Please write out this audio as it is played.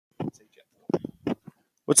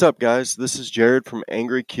What's up, guys? This is Jared from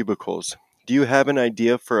Angry Cubicles. Do you have an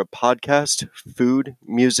idea for a podcast, food,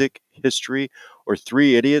 music, history, or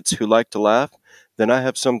three idiots who like to laugh? Then I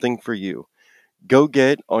have something for you. Go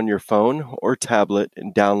get on your phone or tablet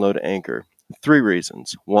and download Anchor. 3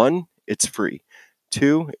 reasons. 1, it's free.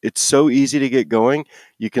 2, it's so easy to get going,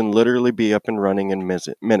 you can literally be up and running in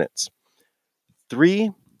minutes.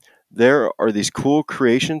 3, there are these cool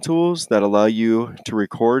creation tools that allow you to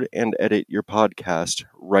record and edit your podcast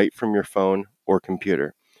right from your phone or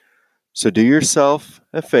computer. So do yourself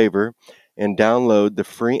a favor and download the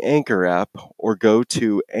free Anchor app or go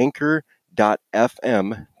to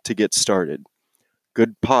anchor.fm to get started.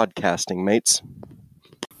 Good podcasting, mates.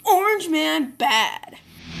 Orange Man bad.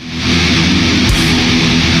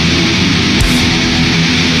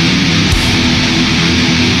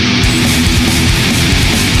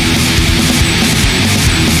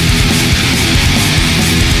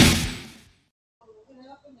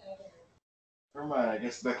 Never mind, I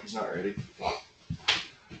guess Becky's not ready. Well,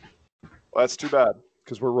 that's too bad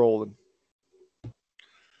because we're rolling.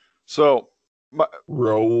 So,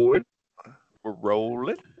 Rolling. we're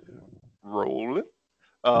rolling. Roll.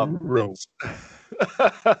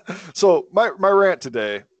 So my rant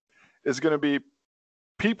today is going to be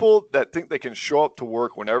people that think they can show up to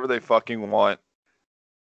work whenever they fucking want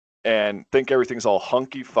and think everything's all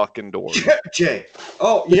hunky fucking dory. Jay.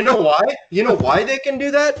 Oh, you know why? You know why they can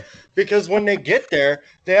do that? Because when they get there,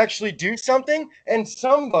 they actually do something, and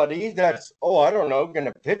somebody that's, going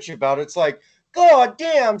to bitch about it. It's like, God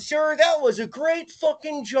damn, sir, that was a great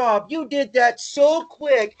fucking job. You did that so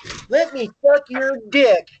quick. Let me suck your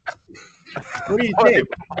dick. What do you think?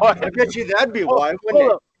 I bet you that'd be why,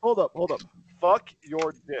 wouldn't it? Hold up. Fuck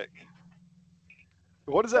your dick.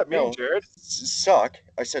 What does that mean, No. Jared? Suck.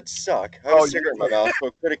 I said suck. I had a cigarette in my mouth, so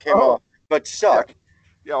it could have came Oh. off. But suck.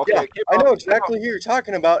 Yeah, okay. Yeah, keep I know on. exactly who you're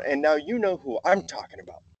talking about, and now you know who I'm talking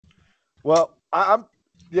about. Well, I'm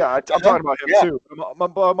talking about him Yeah. too.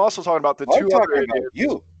 I'm also talking about the I'm two talking other about idiots.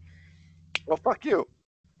 you. Well, fuck you.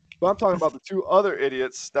 But I'm talking about the two other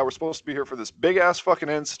idiots that were supposed to be here for this big ass fucking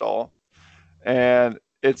install, and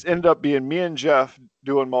it's ended up being me and Jeff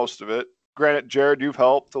doing most of it. Granted, Jared, you've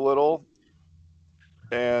helped a little,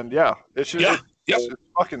 and yeah, it's just it's just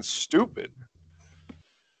fucking stupid.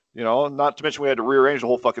 You know, not to mention we had to rearrange the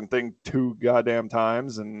whole fucking thing 2 goddamn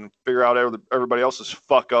times and figure out everybody else's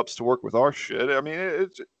fuck ups to work with our shit. I mean,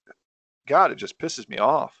 it just pisses me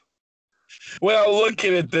off. Well, look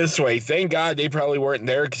at it this way. Thank God they probably weren't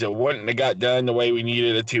there because it wouldn't have got done the way we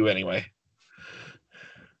needed it to anyway.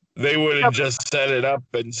 They would have just set it up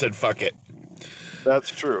and said, fuck it. That's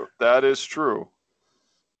true. That is true.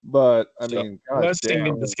 But, I So, mean, God blessing in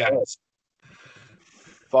damn, disguise.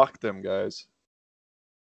 fuck them guys.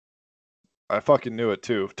 I fucking knew it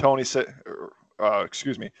too. Tony said,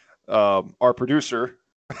 excuse me, our producer.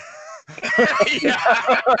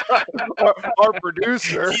 our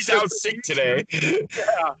producer. He's out sick today.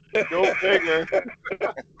 Yeah, go figure.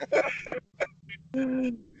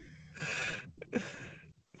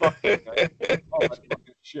 Fucking my fucking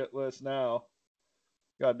shit list now.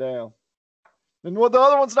 God damn. And the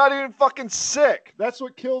other one's not even fucking sick. That's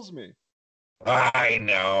what kills me. I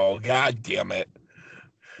know. God damn it.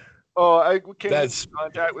 Oh, I came That's- in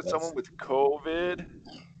contact with someone with COVID.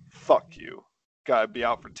 Fuck you. Gotta be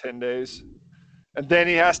out for 10 days. And then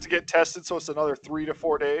he has to get tested, so it's another 3 to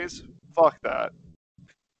 4 days. Fuck that.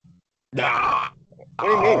 Nah. What do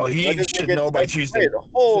you mean? Oh, he Why doesn't should get know by tested? Tuesday. Wait,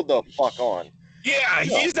 hold the fuck on. Yeah,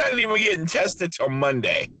 he's not even getting tested till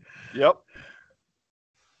Monday. Yep.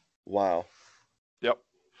 Wow.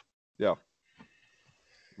 Yeah.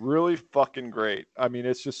 Really fucking great. I mean,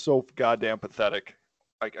 it's just so goddamn pathetic.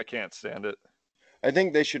 I can't stand it. I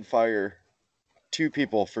think they should fire 2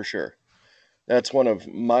 people for sure. That's one of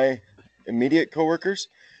my immediate coworkers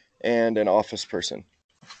and an office person.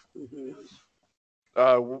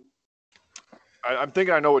 I'm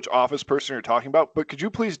thinking I know which office person you're talking about, but could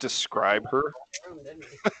you please describe her?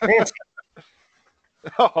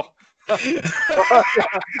 Oh,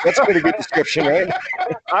 That's a pretty good description, right?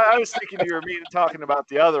 I was thinking you were talking about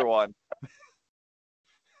the other one.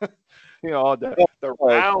 You know, the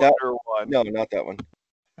rounder one. No, not that one.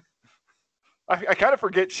 I kind of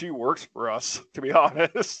forget she works for us, to be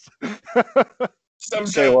honest.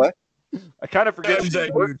 Sometimes, Say what? I kind of forget sometimes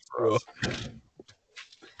she I works do for us.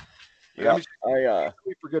 Yeah, I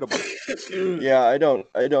forgettable. yeah, I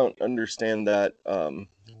don't understand that.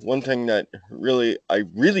 One thing that I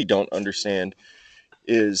really don't understand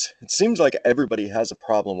is it seems like everybody has a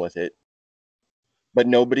problem with it, but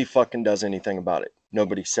nobody fucking does anything about it.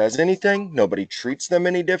 Nobody says anything. Nobody treats them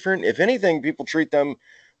any different. If anything, people treat them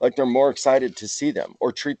Like they're more excited to see them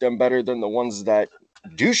or treat them better than the ones that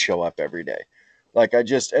do show up every day. Like I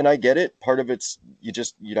get it. Part of it's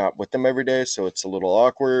you're not with them every day, so it's a little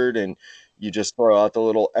awkward, and you just throw out the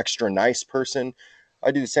little extra nice person.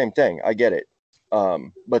 I do the same thing. I get it.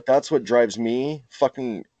 But that's what drives me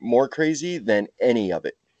fucking more crazy than any of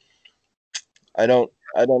it. I don't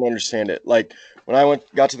understand it. Like when I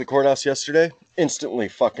got to the courthouse yesterday, instantly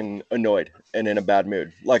fucking annoyed and in a bad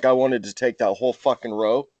mood. Like I wanted to take that whole fucking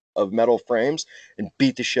row of metal frames and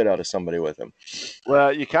beat the shit out of somebody with them.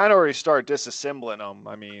 Well, you kind of already start disassembling them.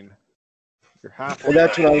 I mean, you're halfway. Well,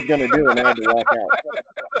 that's what I was gonna do, and I had to walk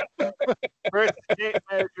out. First tape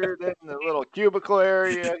measure, then the little cubicle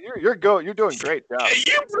area. You're doing great job.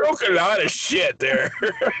 You broke a lot of shit there.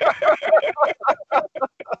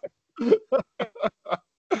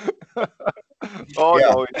 Oh Yeah.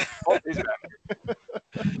 no, he's back.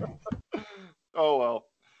 Oh well.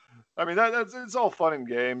 I mean that's it's all fun and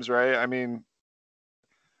games, right? I mean,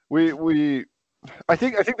 I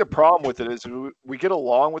think the problem with it is we get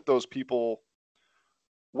along with those people.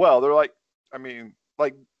 Well, they're like, I mean,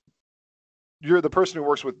 like you're the person who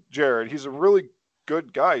works with Jared. He's a really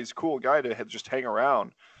good guy. He's a cool guy to just hang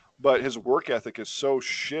around, but his work ethic is so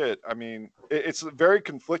shit. I mean, it's very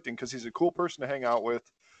conflicting because he's a cool person to hang out with,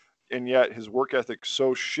 and yet his work ethic's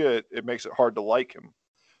so shit. It makes it hard to like him.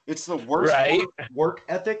 It's the worst Right. work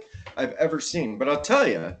ethic I've ever seen. But I'll tell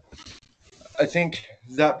you, I think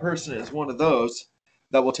that person is one of those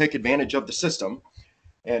that will take advantage of the system.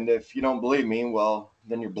 And if you don't believe me, well,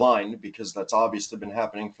 then you're blind, because that's obviously been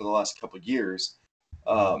happening for the last couple of years.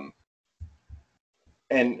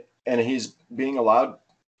 And he's being allowed.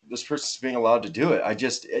 This person's being allowed to do it. I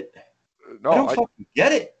don't fucking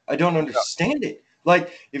get it. I don't understand it.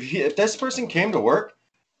 Like if this person came to work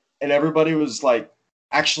and everybody was like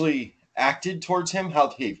actually acted towards him how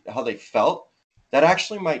they felt, that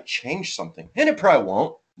actually might change something. And it probably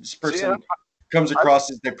won't. This person comes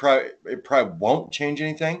across as it probably won't change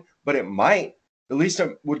anything, but it might. At least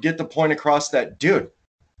it would get the point across that, dude,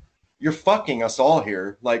 you're fucking us all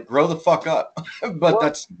here. Like, grow the fuck up. But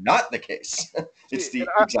that's not the case. It's the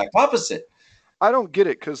exact opposite. I don't get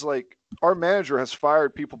it because like our manager has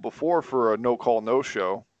fired people before for a no call, no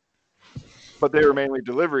show, but they were mainly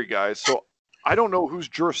delivery guys. So I don't know whose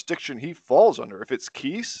jurisdiction he falls under. If it's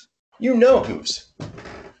Keese, you know whose.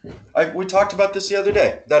 We talked about this the other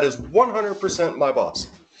day. That is 100% my boss.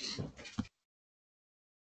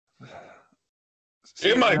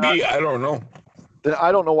 It might be. I don't know. Then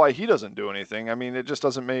I don't know why he doesn't do anything. I mean, it just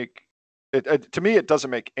doesn't make it to me. It doesn't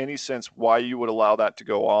make any sense why you would allow that to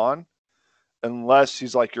go on, unless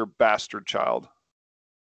he's like your bastard child.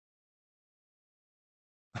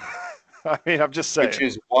 I mean, I'm just saying. Which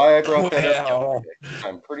is why I brought that up.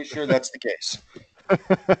 I'm pretty sure that's the case.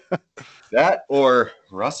 That or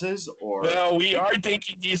Russ's or. Well, we are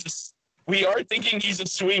thinking he's a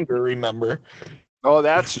swinger. Remember? Oh,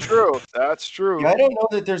 that's true. That's true. Yeah, I don't know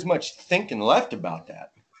that there's much thinking left about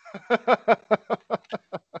that.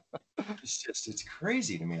 It's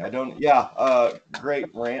crazy to me. I don't. Yeah. Great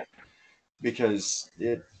rant, because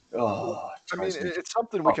it. Oh, I mean, it's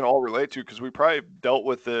something we can all relate to because we probably dealt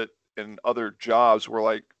with it in other jobs where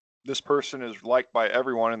like this person is liked by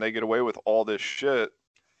everyone and they get away with all this shit,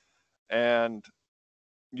 and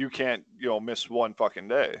you can't, miss one fucking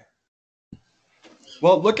day.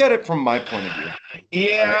 Well, look at it from my point of view.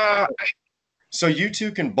 Yeah. So you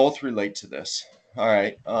two can both relate to this. All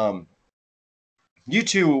right. You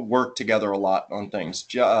two work together a lot on things.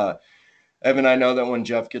 Evan, I know that when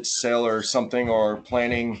Jeff gets a sale or something or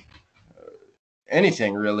planning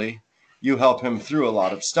anything really, you help him through a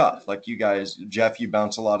lot of stuff. Like you guys, Jeff, you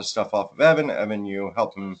bounce a lot of stuff off of Evan. Evan, you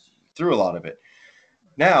help him through a lot of it.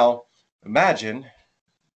 Now, imagine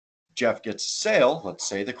Jeff gets a sale, let's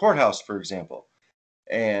say the courthouse, for example.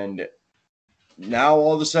 And now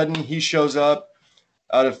all of a sudden he shows up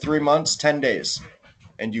out of 3 months, 10 days.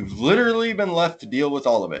 And you've literally been left to deal with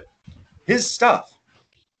all of it. His stuff.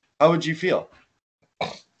 How would you feel?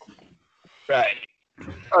 Right.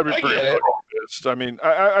 I'd be pretty pissed. I mean,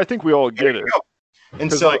 I think we all get it.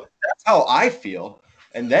 And so that's how I feel.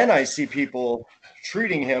 And then I see people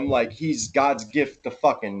treating him like he's God's gift to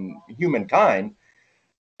fucking humankind.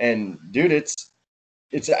 And dude, it's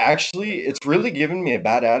really given me a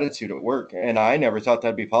bad attitude at work. And I never thought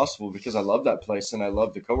that'd be possible because I love that place and I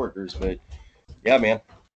love the coworkers. But yeah, man.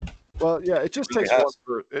 Well, yeah, it just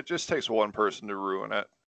takes one person to ruin it.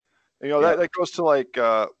 That goes to like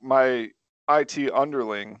my IT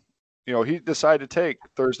underling. He decided to take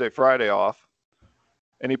Thursday, Friday off,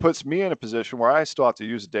 and he puts me in a position where I still have to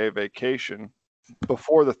use a day of vacation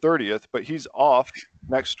before the 30th, but he's off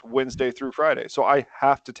next Wednesday through Friday. So I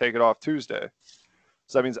have to take it off Tuesday.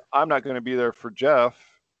 So that means I'm not going to be there for Jeff,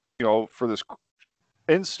 for this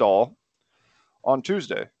install on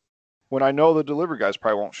Tuesday when I know the delivery guys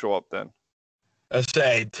probably won't show up then. I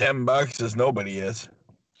say $10 as nobody is.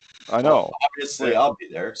 I know. Well, obviously, I'll be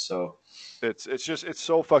there. So it's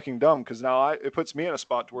so fucking dumb because now it puts me in a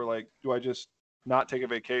spot to where, like, do I just not take a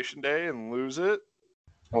vacation day and lose it?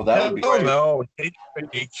 Well, that would be great. No, take a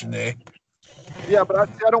vacation day. Yeah, but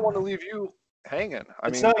I don't want to leave you hanging.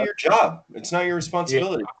 It's not your job. It's not your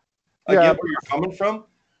responsibility. Yeah. I get where you're coming from,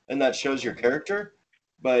 and that shows your character.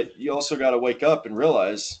 But you also got to wake up and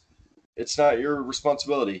realize it's not your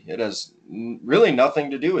responsibility. It has really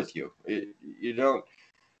nothing to do with you.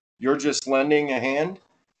 You're just lending a hand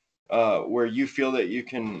where you feel that you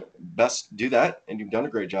can best do that, and you've done a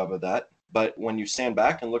great job of that. But when you stand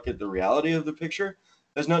back and look at the reality of the picture,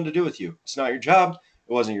 it has nothing to do with you. It's not your job.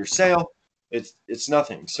 It wasn't your sale. It's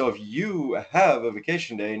nothing. So if you have a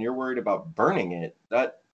vacation day and you're worried about burning it,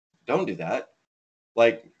 don't do that.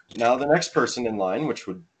 Like, now the next person in line, which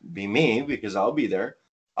would be me because I'll be there,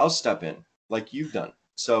 I'll step in like you've done.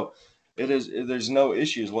 So there's no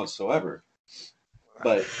issues whatsoever.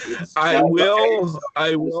 But I will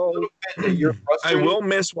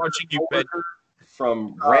miss watching you bend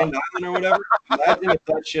from Grand Island or whatever. Imagine if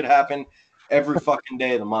that shit happened every fucking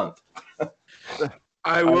day of the month.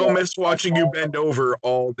 I will miss watching you bend over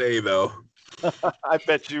all day, though. I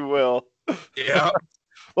bet you will. Yeah.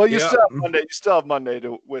 Well, you still have Monday. You still have Monday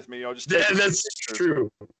with me. That's true.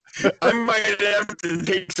 I might have to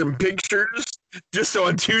take some pictures just so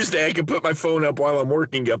on Tuesday I can put my phone up while I'm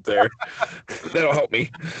working up there. That'll help me.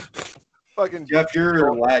 Fucking Jeff,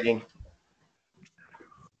 you're lagging.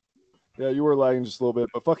 Yeah, you were lagging just a little bit,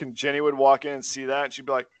 but fucking Jenny would walk in and see that, and she'd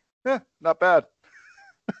be like, not bad.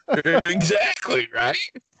 Exactly, right?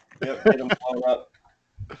 Yep, get them blown up.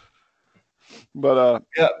 But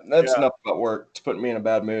that's enough about work. It's putting me in a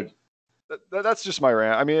bad mood. That's just my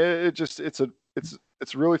rant. I mean,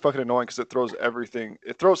 it's really fucking annoying because it throws everything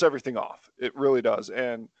off. It really does.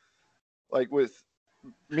 And like with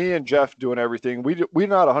me and Jeff doing everything, we're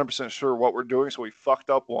not 100% sure what we're doing, so we fucked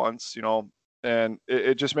up once, and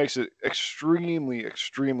it just makes it extremely,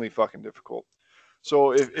 extremely fucking difficult.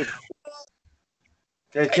 So if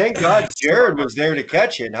Hey, thank God Jared was there to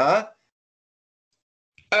catch it, huh?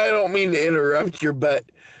 I don't mean to interrupt you, but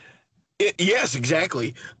yes,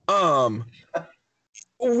 exactly.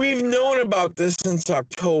 We've known about this since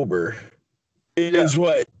October. It is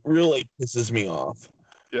what really pisses me off.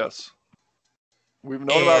 Yes. We've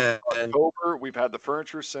known about October. We've had the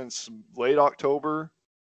furniture since late October.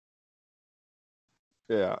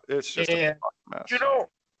 Yeah, it's just a mess.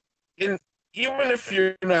 And even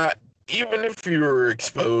if you were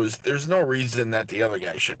exposed, there's no reason that the other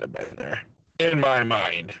guy shouldn't have been there. In my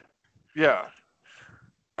mind. Yeah.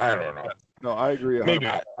 I don't know. No, I agree. Maybe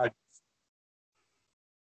not.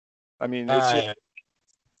 I mean, it's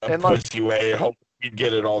a pussy way. I hope you'd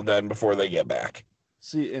get it all done before they get back.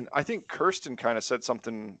 See, and I think Kirsten kind of said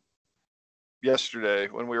something yesterday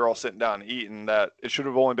when we were all sitting down and eating that it should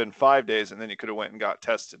have only been 5 days, and then you could have went and got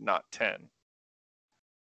tested, not 10.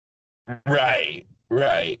 Right.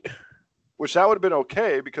 Which that would have been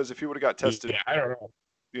okay because if you would have got tested, I don't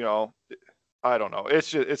know. I don't know. It's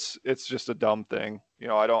just a dumb thing.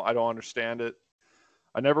 I don't understand it.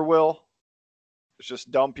 I never will. It's just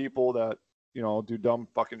dumb people that, do dumb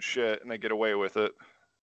fucking shit and they get away with it.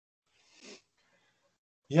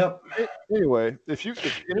 Yep. Anyway, if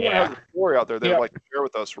anyone has a story out there they'd like to share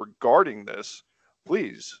with us regarding this,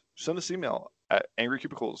 please send us email at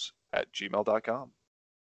angrycubicles@gmail.com.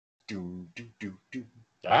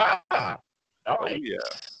 Oh, yeah.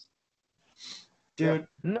 Dude,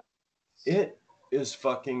 it is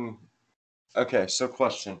fucking... Okay, so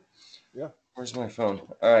question. Yeah. Where's my phone?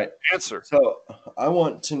 All right. Answer. So I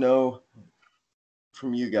want to know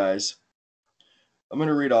from you guys. I'm going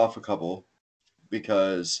to read off a couple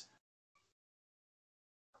because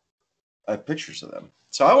I have pictures of them.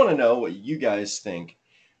 So I want to know what you guys think,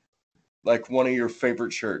 like one of your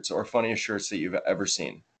favorite shirts or funniest shirts that you've ever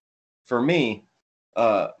seen. For me,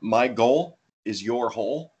 my goal is your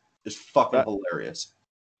hole is fucking hilarious.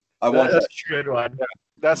 I want that good one.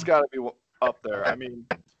 That's got to be up there. I mean,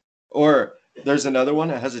 or there's another one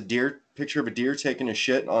that has a picture of a deer taking a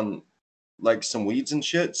shit on like some weeds and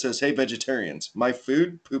shit. It says, "Hey vegetarians, my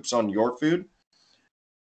food poops on your food."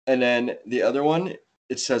 And then the other one,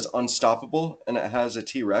 it says "Unstoppable," and it has a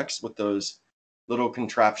T-Rex with those little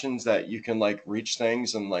contraptions that you can like reach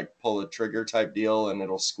things and like pull a trigger type deal, and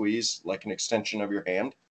it'll squeeze like an extension of your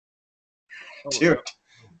hand. Dude,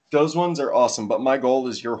 Those ones are awesome, but my goal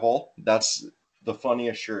is your hole. That's the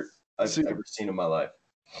funniest shirt I've ever seen in my life.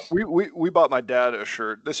 We bought my dad a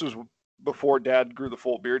shirt. This was before Dad grew the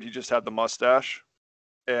full beard. He just had the mustache,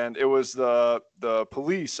 and it was the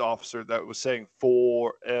police officer that was saying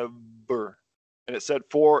forever, and it said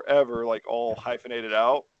forever like all hyphenated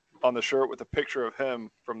out on the shirt with a picture of him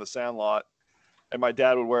from The Sandlot. And my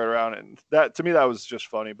dad would wear it around, and that to me that was just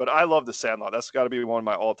funny. But I love The Sandlot. That's got to be one of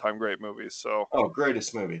my all-time great movies. So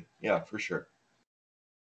greatest movie, yeah, for sure.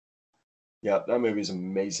 Yeah, that movie is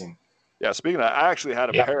amazing. Yeah, speaking of that, I actually had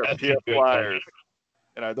a pair of PF Flyers,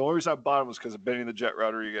 and the only reason I bought them was because of Benny the Jet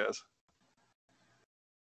Rodriguez.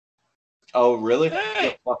 Oh, really?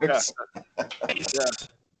 Yeah. Yeah.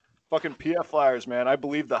 Fucking PF Flyers, man. I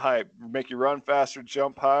believe the hype. Make you run faster,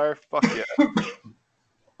 jump higher. Fuck yeah.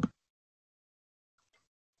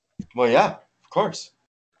 Well, yeah, of course.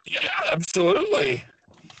 Yeah, absolutely.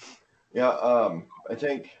 Yeah, I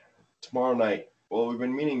think tomorrow night. Well, we've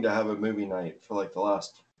been meaning to have a movie night for like the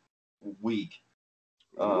last week.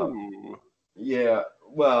 Ooh. Yeah.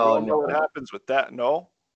 Well, know what happens with that? No.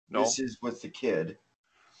 This is with the kid.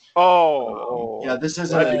 Oh. Yeah, this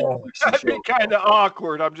isn't. That'd be kind of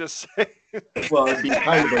awkward. I'm just saying. Well, it'd be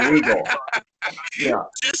kind of illegal. Yeah.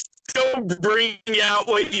 Just don't bring out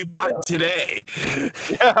what you got today.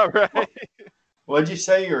 Yeah, right. What'd you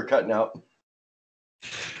say you were cutting out?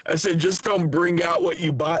 I said, just don't bring out what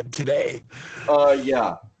you bought today.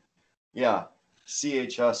 Yeah. Yeah.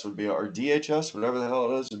 CHS would be, or DHS, whatever the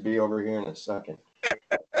hell it is, would be over here in a second.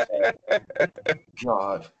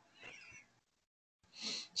 God.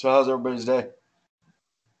 So how's everybody's day? It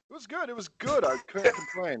was good. It was good. I couldn't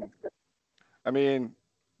complain. I mean,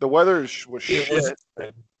 the weather was shit,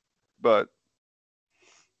 but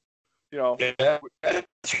you know, yeah,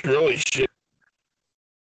 it's really shit.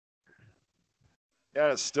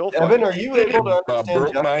 Yeah, it's still fun. Evan, are you able to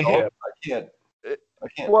understand Jeff? My hip. I can't.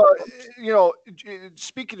 Well, you know,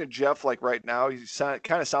 speaking to Jeff, like right now, he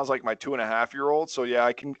kind of sounds like my 2.5-year-old. So yeah,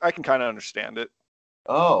 I can kind of understand it.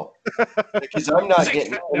 Oh, because I'm not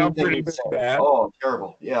getting anything. Bad. Oh,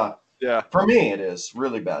 terrible. Yeah. Yeah. For me, it is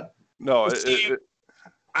really bad. No,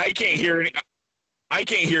 I can't hear any. I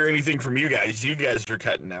can't hear anything from you guys. You guys are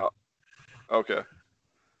cutting out. Okay.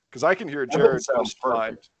 Because I can hear Jared sounds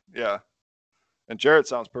fine. Yeah. And Jared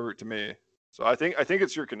sounds perfect to me. So I think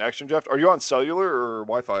it's your connection, Jeff. Are you on cellular or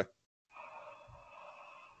Wi-Fi?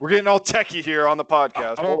 We're getting all techie here on the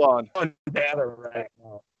podcast. Hold on. On data right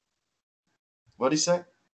now. What'd he say?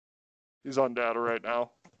 He's on data right now.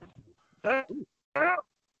 That's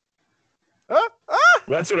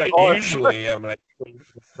what I usually am. That's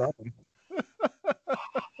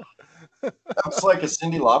like a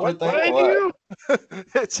Cyndi Lauper thing. What?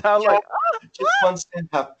 It sounds like just wants to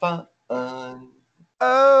have fun.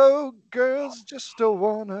 Oh, girls just don't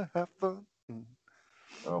wanna have fun.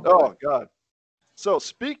 Oh God. So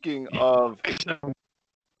speaking of,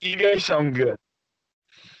 you guys sound good.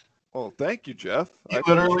 Oh, thank you, Jeff. It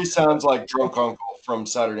literally sounds like Drunk Uncle from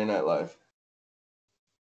Saturday Night Live.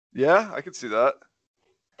 Yeah, I can see that.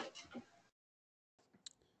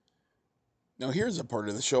 Now, here's a part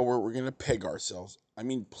of the show where we're going to plug ourselves. We're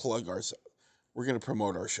going to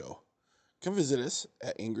promote our show. Come visit us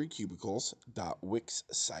at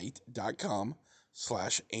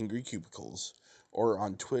angrycubicles.wixsite.com/angrycubicles or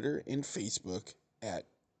on Twitter and Facebook at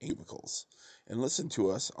Cubicles. And listen to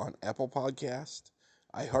us on Apple Podcast,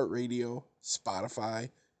 iHeartRadio, Spotify,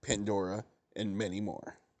 Pandora, and many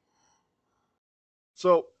more.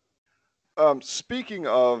 So, speaking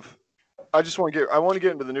of, I want to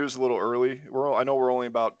get into the news a little early. I know we're only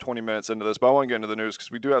about 20 minutes into this, but I want to get into the news because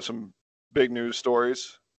we do have some big news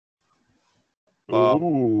stories.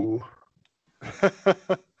 Ooh.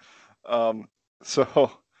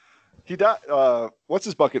 So he died. What's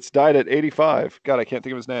his buckets? Died at 85. God, I can't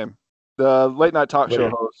think of his name. The late night talk show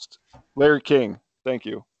host, Larry King. Thank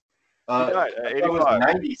you. He died at 85. Was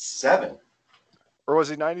 97. Or was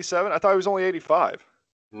he 97? I thought he was only 85.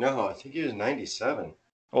 No, I think he was 97.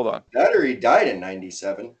 Hold on. That or he died in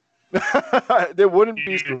 97. There wouldn't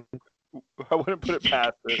be. I wouldn't put it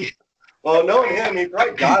past it. Well, knowing him, he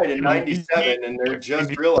probably died in 97, and they're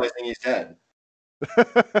just realizing he's dead.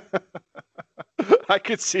 I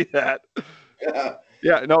could see that. Yeah.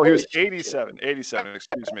 Yeah, no, he was 87. 87,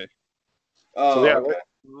 excuse me. Oh, so, yeah, okay.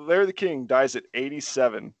 Larry the King dies at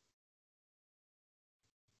 87.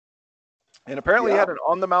 And apparently he had an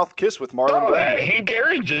on-the-mouth kiss with Marlon Brando. Hank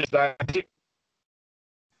Aaron just died.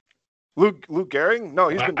 Luke Gehrig? No,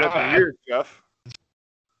 he's been dead for years, Jeff.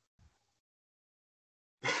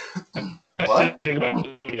 What?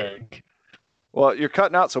 Well, you're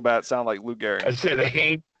cutting out so bad it sounded like Lou I Gehrig. said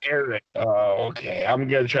Hank Aaron. Oh, okay. I'm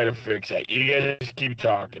gonna try to fix that. You guys just keep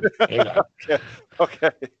talking. Hang on.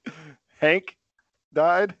 Okay. Hank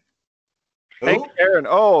died? Who? Hank Aaron.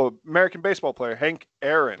 Oh, American baseball player. Hank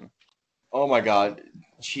Aaron. Oh my God,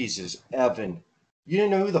 Jesus, Evan, you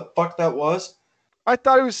didn't know who the fuck that was? I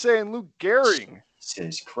thought he was saying Lou Gehrig.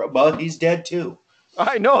 Jesus Christ. Well, he's dead too.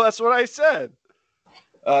 I know, that's what I said.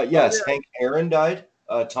 Yes, Oh, yeah. Hank Aaron died.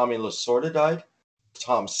 Tommy Lasorda died.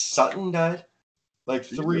 Tom Sutton died. Like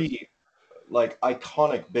three, like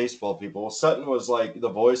iconic baseball people. Sutton was like the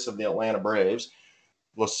voice of the Atlanta Braves.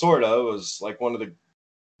 Lasorda was like one of the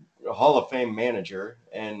Hall of Fame manager,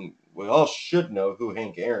 and we all should know who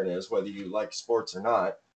Hank Aaron is, whether you like sports or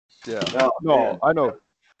not. Yeah. No, No, man. I know.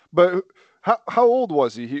 But how old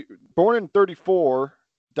was he? He born in 34,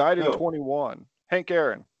 died in Who? 21. Hank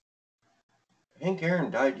Aaron. Hank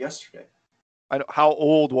Aaron died yesterday. I know. How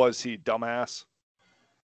old was he, dumbass?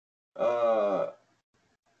 I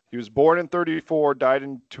He was born in 34, died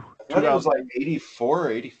in thought he was 2000. like 84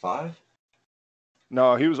 or 85.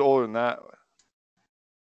 No, he was older than that.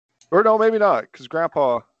 Or no, maybe not, because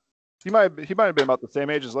Grandpa, he might have been about the same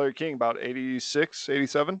age as Larry King, about 86,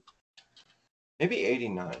 87. Maybe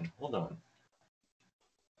 89. Hold on.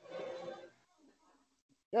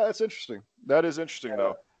 Yeah, that's interesting. That is interesting,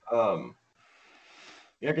 though.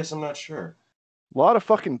 Yeah, I guess I'm not sure. A lot of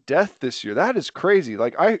fucking death this year. That is crazy.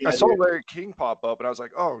 Like I Yeah, saw dude. Larry King pop up, and I was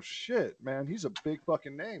like, oh shit, man, he's a big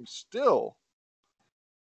fucking name still.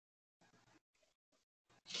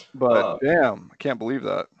 But damn, I can't believe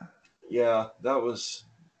that. Yeah, that was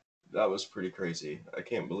pretty crazy. I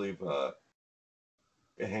can't believe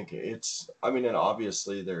Hank. It's, I mean, and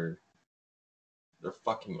obviously they're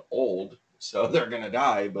fucking old, so they're gonna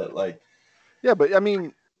die. But like, Yeah, but I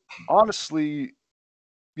mean, honestly,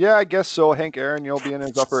 yeah, I guess so. Hank Aaron, being in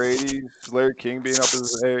his upper 80s, Larry King being up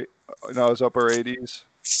his his upper 80s.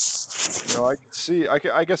 I can see.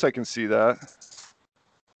 I guess I can see that.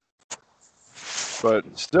 But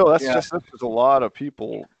still, that's Yeah. just a lot of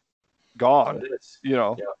people gone. it is.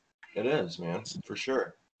 Yeah. It is, man, for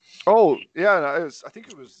sure. Oh yeah, and I think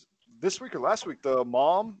it was this week or last week. The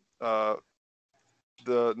mom, the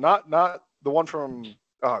not the one from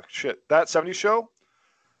that 70s show.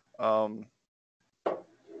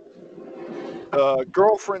 The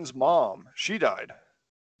girlfriend's mom, she died.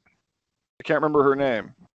 I can't remember her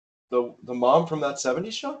name. The mom from that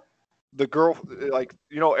 70s show? The girl, like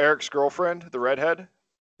Eric's girlfriend, the redhead,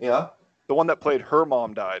 Yeah. the one that played her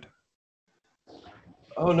mom died.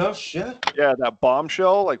 Oh no shit. Yeah, that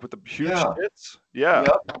bombshell, like with the huge Yeah. tits. Yeah.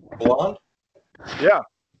 Yep. Blonde. Yeah.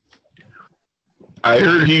 I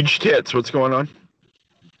heard huge tits. What's going on?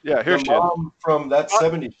 Yeah. Here The she is. mom from that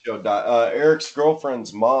 70s show died. Eric's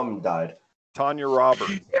girlfriend's mom died. Tanya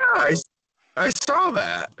Roberts. Yeah, I saw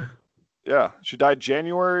that. Yeah, she died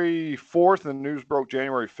January 4th, and the news broke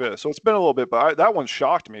January 5th. So it's been a little bit, but that one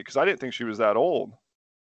shocked me because I didn't think she was that old.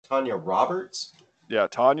 Tanya Roberts. Yeah,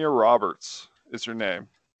 Tanya Roberts is her name.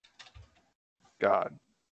 God,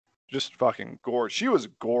 just fucking gorgeous. She was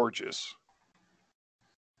gorgeous.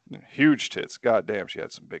 Huge tits. God damn, she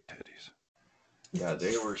had some big titties. Yeah,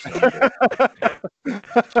 they were.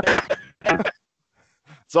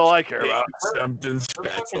 That's all I care about. Something Her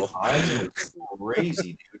special. fucking eyes are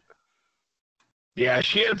crazy, dude. Yeah,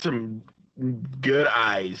 she had some good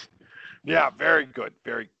eyes. Yeah, very good.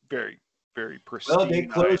 Very, very, very pristine. Well, they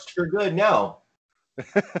closed for good now.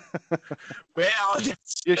 Well,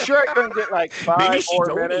 You sure I couldn't get like maybe 5 she more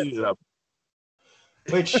told minutes? you.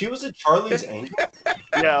 Wait, she was a Charlie's Angel?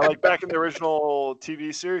 Yeah, like back in the original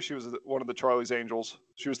TV series, she was one of the Charlie's Angels.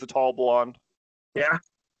 She was the tall blonde. Yeah.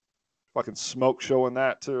 Fucking smoke show in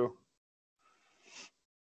that too.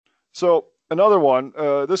 So another one.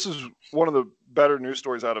 This is one of the better news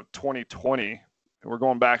stories out of 2020, and we're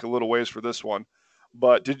going back a little ways for this one.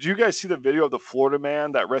 But did you guys see the video of the Florida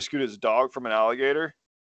man that rescued his dog from an alligator?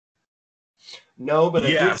 No, but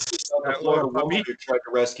Yes, I did see the that Florida little woman puppy. who tried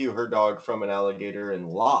to rescue her dog from an alligator and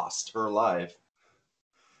lost her life.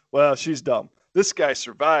 Well, she's dumb. This guy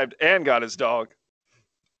survived and got his dog.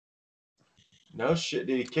 No shit.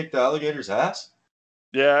 Did he kick the alligator's ass?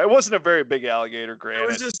 Yeah, it wasn't a very big alligator, It granted.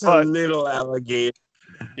 was just a but little alligator.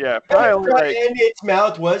 yeah, probably like, And its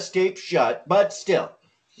mouth was taped shut, but still.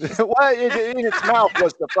 what in its mouth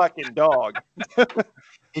was the fucking dog.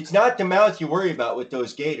 It's not the mouth you worry about with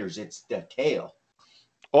those gators, it's the tail.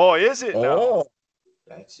 Oh, is it now? Oh,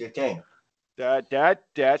 That's the thing.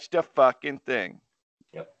 That's the fucking thing.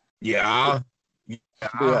 yeah.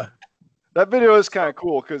 Yeah. That video is kind of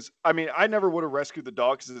cool because I mean I never would have rescued the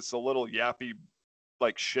dog because it's a little yappy,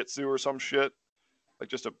 like Shih Tzu or some shit. like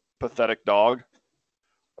just a pathetic dog.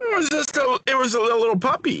 It was a little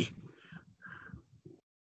puppy.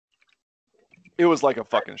 It was like a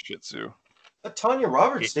fucking Shih Tzu. Tanya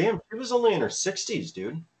Roberts, damn, she was only in her 60s,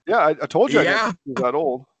 dude. Yeah, I told you I Yeah. didn't think she was that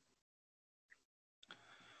old.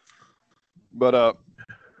 But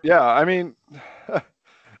yeah, I mean,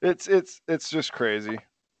 it's just crazy.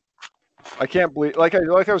 I can't believe, like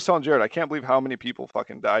I was telling Jared, I can't believe how many people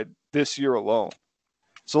fucking died this year alone,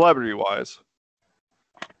 celebrity wise.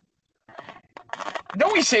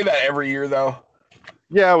 Don't we say that every year though?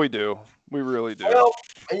 Yeah, we do. We really do. Well,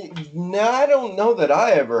 I don't know that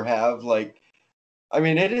I ever have. Like, I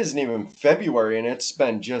mean, it isn't even February, and it's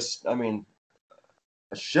been just, I mean,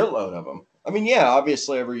 a shitload of them. I mean, yeah,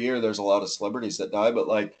 obviously every year there's a lot of celebrities that die, but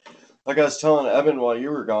like I was telling Evan while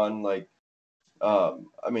you were gone, like, I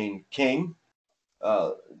mean, King,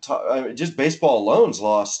 just baseball alone's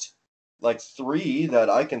lost like 3 that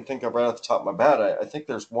I can think of right off the top of my bat. I think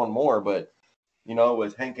there's one more, but you know,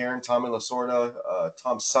 with Hank Aaron, Tommy Lasorda,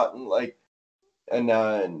 Tom Sutton, like,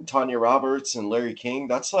 and Tanya Roberts and Larry King,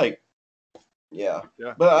 that's like, yeah.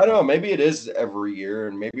 But I don't know, maybe it is every year,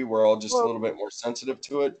 and maybe we're all just a little bit more sensitive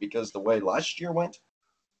to it because the way last year went.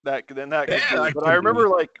 That could be. But I remember,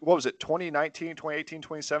 like, what was it, 2019, 2018,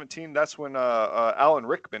 2017? That's when Alan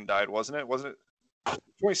Rickman died, wasn't it?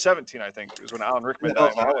 2017, I think, was when Alan Rickman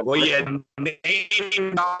died. Well, yeah,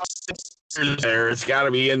 there. It's got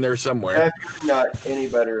to be in there somewhere. Not any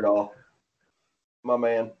better at all, my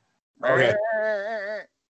man. Okay.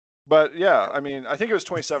 But yeah, I mean, I think it was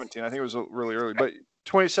 2017. I think it was really early. But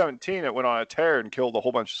 2017, it went on a tear and killed a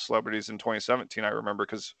whole bunch of celebrities in 2017. I remember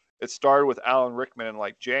because it started with Alan Rickman in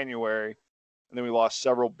like January, and then we lost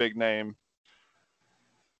several big name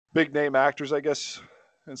actors, I guess,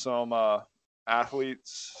 and some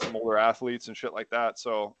athletes, some older athletes and shit like that.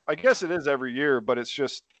 So I guess it is every year, but it's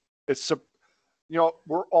you know,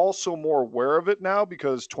 we're also more aware of it now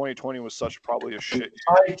because 2020 was such probably a shit year.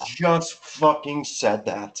 I just fucking said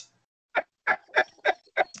that.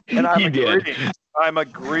 And I'm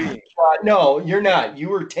agreeing. No, you're not. You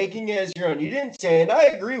were taking it as your own. You didn't say it. I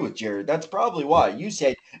agree with Jared. That's probably why you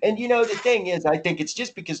said. And you know, the thing is, I think it's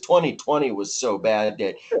just because 2020 was so bad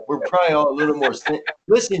that we're probably all a little more.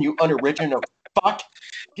 Listen, you unoriginal fuck.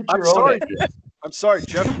 I'm sorry. I'm sorry.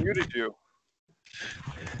 Jeff muted you.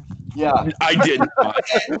 Yeah, I did not.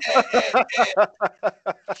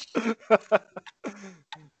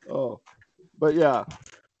 Oh, but yeah.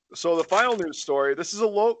 So the final news story. This is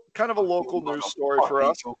kind of a local news story for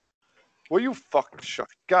us. Will you fucking shut?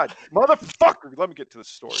 God, motherfucker! Let me get to the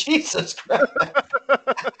story. Jesus Christ.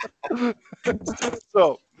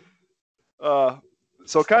 So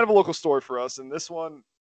kind of a local story for us, and this one,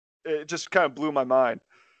 it just kind of blew my mind.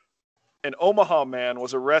 An Omaha man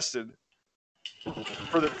was arrested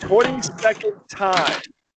for the 22nd time.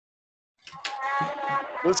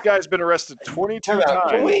 This guy's been arrested 22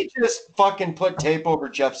 times. Can we just fucking put tape over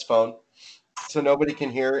Jeff's phone so nobody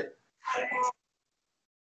can hear it?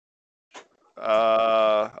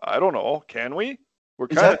 I don't know. Can we? We're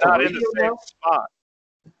kind of not in the same spot.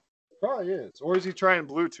 Probably is. Or is he trying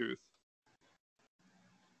Bluetooth?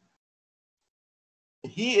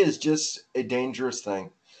 He is just a dangerous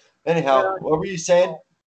thing. Anyhow, what were you saying?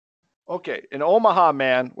 Okay, an Omaha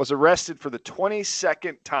man was arrested for the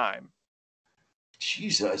 22nd time.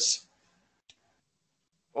 Jesus.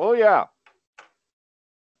 Oh, yeah.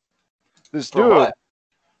 This dude.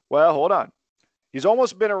 Well, hold on. He's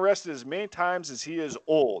almost been arrested as many times as he is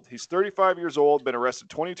old. He's 35 years old, been arrested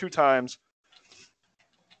 22 times,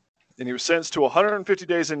 and he was sentenced to 150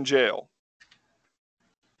 days in jail.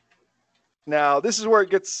 Now, this is where it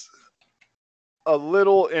gets a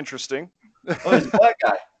little interesting. Oh, he's a black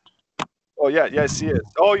guy. Oh, yeah. Yes, he is.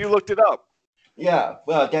 Oh, you looked it up. Yeah.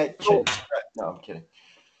 Well, no, I'm kidding.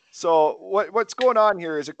 So what's going on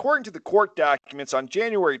here is, according to the court documents, on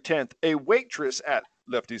January 10th, a waitress at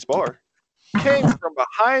Lefty's Bar came from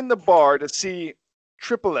behind the bar to see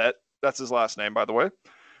Triplett, that's his last name, by the way,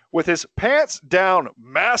 with his pants down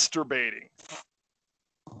masturbating.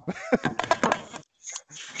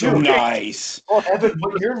 Dude, nice. Well, Evan,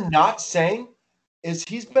 what you're not saying is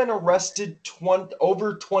he's been arrested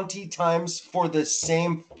over 20 times for the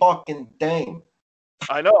same fucking thing.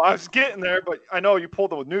 I know, I was getting there, but I know you pulled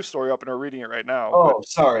the news story up and are reading it right now. Oh,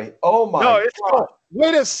 sorry. Oh, my God. Cool.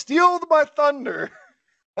 Way to steal my thunder.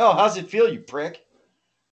 Oh, how's it feel, you prick?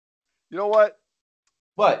 You know what?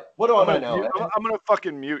 What? What do I know? I'm going to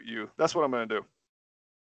fucking mute you. That's what I'm going to do.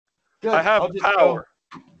 Good. I have power.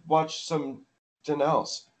 Watch something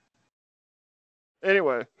else.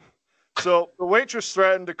 Anyway, so the waitress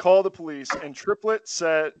threatened to call the police, and Triplett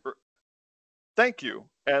said, "Thank you,"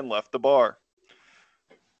 and left the bar.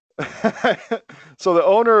 So the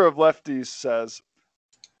owner of Lefties says,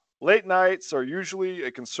 late nights are usually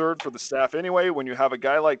a concern for the staff anyway. When you have a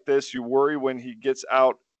guy like this, you worry when he gets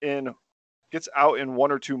out in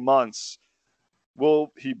 1 or 2 months.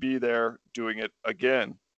 Will he be there doing it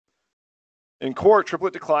again? In court,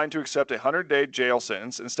 Triplett declined to accept a 100-day jail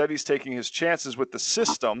sentence. Instead, he's taking his chances with the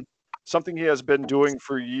system, something he has been doing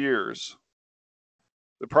for years.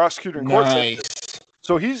 The prosecutor in court said,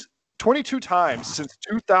 so he's 22 times since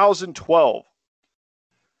 2012.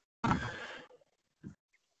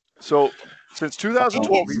 So since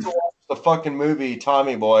 2012, He's watched the fucking movie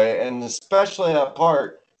Tommy Boy, and especially that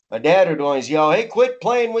part, my dad would always yell, "Hey, quit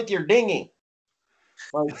playing with your dinghy!"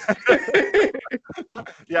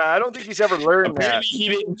 yeah, I don't think he's ever learned Apparently that. he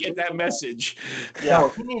didn't get that message. No,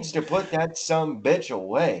 he needs to put that some bitch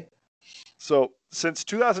away. So since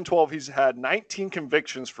 2012, he's had 19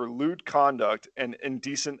 convictions for lewd conduct and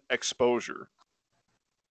indecent exposure.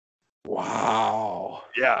 Wow.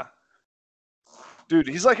 Yeah. Dude,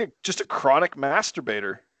 he's like just a chronic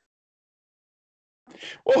masturbator.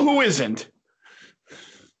 Well, who isn't?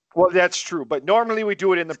 Well, that's true. But normally we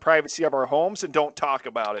do it in the privacy of our homes and don't talk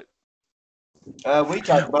about it. We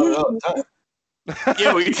talk about it all the time. Yeah,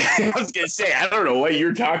 I was going to say, I don't know what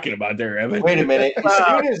you're talking about there, Evan. Wait a minute. As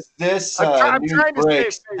soon as this I'm news trying to stay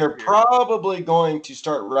breaks, safe they're here. probably going to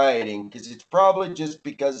start rioting because it's probably just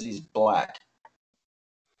because he's black.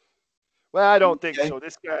 Well, I don't think Okay. so.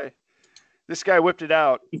 This guy whipped it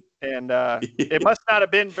out, and it must not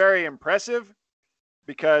have been very impressive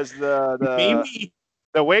because Maybe.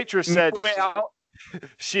 the waitress said Well,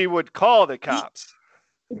 she would call the cops.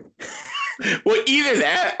 well, either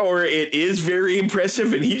that or it is very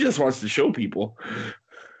impressive and he just wants to show people.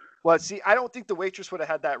 Well, see, I don't think the waitress would have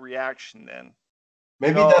had that reaction then.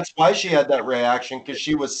 Maybe No. that's why she had that reaction, because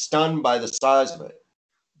she was stunned by the size of it.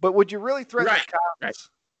 But would you really threaten Right, the cops? right.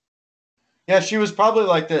 Yeah, she was probably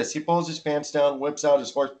like this. He pulls his pants down, whips out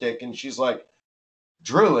his horse dick, and she's like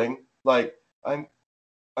drooling, like, I'm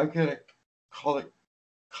gonna call the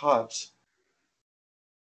cops.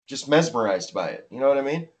 Just mesmerized by it. You know what I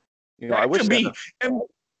mean? You know, I That wish could that-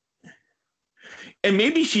 be. And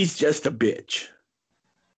maybe she's just a bitch.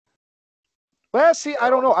 Well, see, I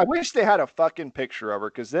don't know. I wish they had a fucking picture of her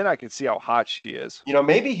because then I could see how hot she is. You know,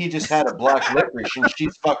 maybe he just had a black licorice and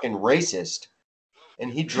she's fucking racist.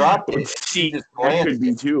 And he dropped it. See, just that could glanced be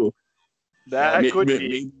it. too. That could be.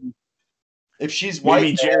 Maybe If she's white,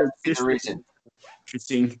 Maybe that's Jared's the sister. reason.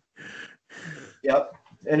 interesting. Yep.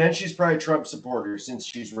 And then she's probably a Trump supporter since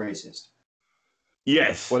she's racist.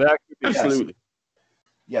 Yes, Well, that could be. absolutely.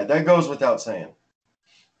 Yeah, that goes without saying.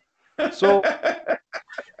 So,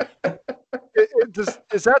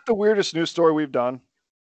 is that the weirdest news story we've done?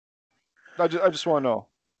 I just want to know.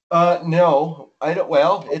 No, I don't.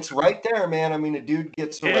 Well, it's right there, man. I mean, a dude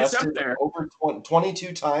gets It's up arrested there. over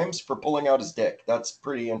 22 times for pulling out his dick. That's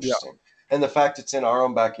pretty interesting. And the fact it's in our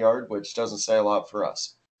own backyard, which doesn't say a lot for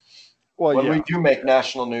us. Well, When yeah, we do make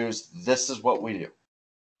national news, this is what we do.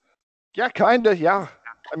 yeah, kind of, yeah.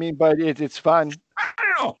 I mean, but it's fun. I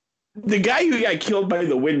don't know. The guy who got killed by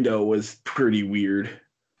the window was pretty weird.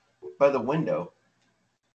 By the window.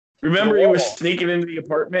 Remember, he was sneaking into the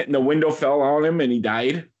apartment and the window fell on him and he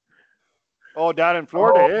died Oh, down in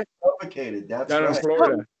Florida, eh? Suffocated. That's down in right.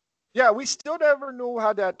 Florida. Yeah, we still never know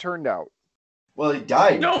how that turned out. Well, he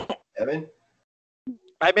died, No, Evan.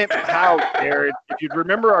 I meant how, Jared. If you'd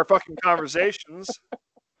remember our fucking conversations,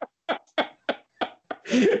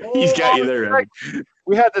 he's got you there. Evan.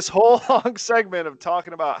 we had this whole long segment of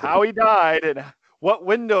talking about how he died and what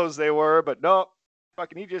windows they were, but no,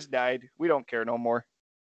 fucking he just died. We don't care no more.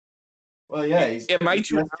 Well, yeah. He's Am I he's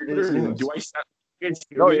too yesterday's loud? news. Do I sound you guys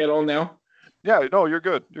hear No, me at all now? Yeah, no, you're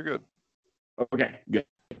good. You're good. Okay, good.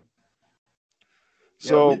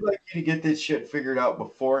 So we'd like you to get this shit figured out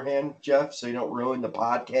beforehand, Jeff, so you don't ruin the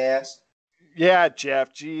podcast. yeah,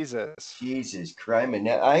 Jeff, Jesus. Jesus Christ, man.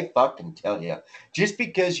 I fucking tell you, just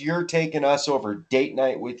because you're taking us over date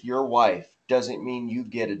night with your wife doesn't mean you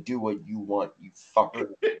get to do what you want, you fucker.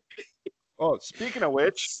 Oh, speaking of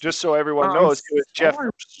which, just so everyone I'm knows, it was sorry.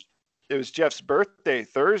 Jeff's birthday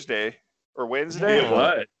Thursday or Wednesday. It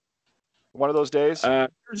was One of those days.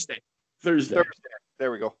 Thursday. Thursday.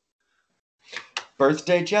 There we go.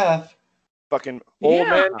 Birthday, Jeff. Fucking old Yeah.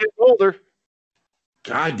 man getting older.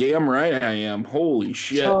 God damn right I am. Holy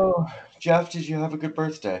shit. So, Jeff, did you have a good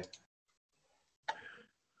birthday?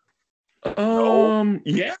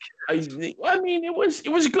 Yeah. I mean, it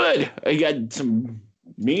was good. I got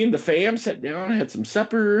me and the fam sat down, had some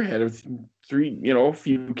supper, had a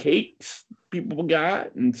few cakes people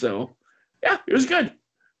got, and so yeah, it was good.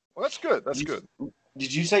 Well, that's good. That's good.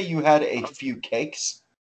 Did you say you had a few cakes?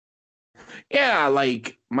 Yeah,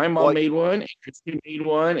 like my mom Well, made one, and Christy made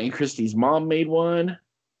one, and Christy's mom made one.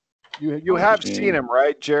 you have seen him,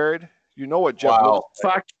 right, Jared? You know what Jeff Wow. looks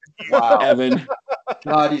Fuck Wow. Evan.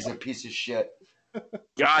 God, he's a piece of shit.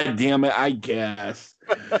 God damn it, I guess.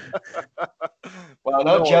 Well,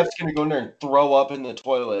 now Jeff's going to go in there and throw up in the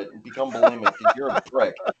toilet and become bulimic because you're a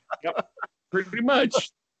prick. Pretty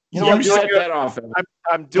much. You know what, You set that off, Evan.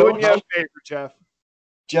 I'm doing you a Don't- favor, Jeff.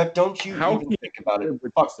 Jeff, don't you How even can think about it. you-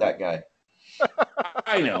 Fuck that guy.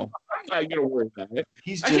 I know. I'm not gonna worry about it.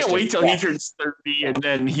 He's I just can't a wait till he fat- turns 30 and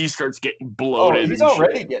then he starts getting Oh, bloated. he's and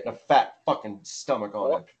already shit. getting a fat fucking stomach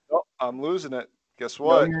on him. Oh, I'm losing it. Guess No,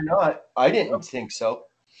 what? you're not. I didn't think so.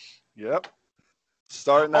 Yep.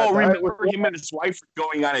 Starting that Oh, diet remember with him and his wife were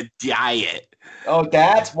going on a diet. Oh,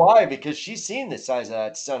 that's why, because she's seen the size of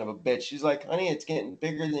that son of a bitch. She's like, honey, it's getting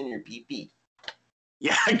bigger than your pee-pee.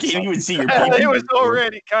 Yeah, I can't even see your it pee-pee. was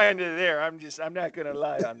already kind of there. I'm not gonna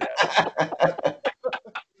lie on that.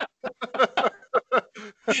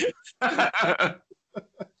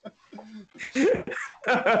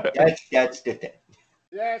 That's the thing.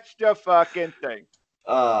 That's the fucking thing.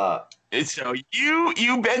 And so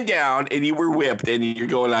you bent down and you were whipped and you're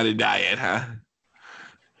going on a diet, huh?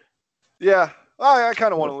 Yeah. I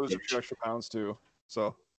kind of want to lose a few extra pounds too.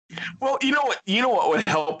 So Well, you know what? You know what would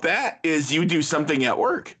help that is you do something at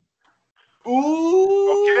work.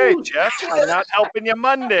 Ooh. okay, Jeff, I'm not helping you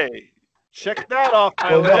Monday. Check that off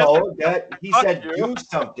my Well, list. no, he Fuck said you. do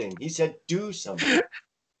something. He said do something.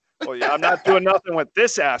 Well, yeah, I'm not doing nothing with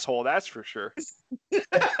this asshole. That's for sure.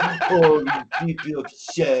 Oh, you people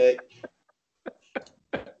shit.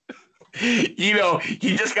 You know,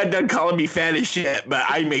 he just got done calling me fat as shit, but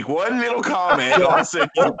I make one little comment and all of a sudden,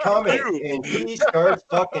 One comment, and he starts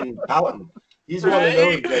fucking pouting. He's one of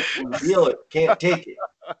those that can feel it, can't take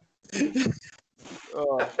it.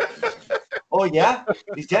 Uh, Oh yeah,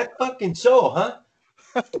 is that fucking so, huh?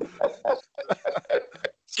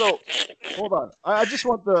 so hold on. I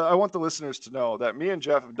want the listeners to know that me and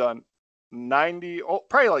Jeff have done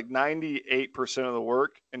probably like 98% of the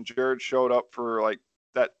work, and Jared showed up for like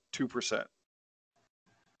that 2%.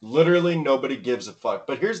 Literally nobody gives a fuck.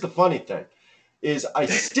 But here's the funny thing: is I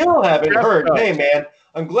still haven't heard. Hey man,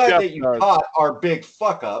 I'm glad Jeff that you does. caught our big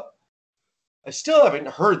fuck up. I still haven't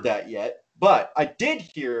heard that yet, but I did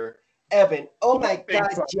hear Evan. Oh my Big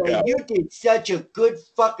God, fuck Jay, up. you did such a good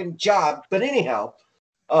fucking job. But anyhow,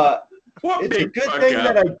 what it's a big good fuck thing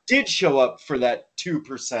up? that I did show up for that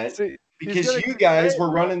 2%. See, Because gonna you get guys paid.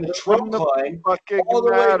 were running the It Trump wouldn't have line fucking all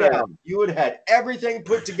the way mattered. down. You would have had everything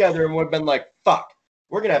put together and would have been like, fuck,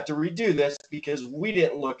 we're going to have to redo this because we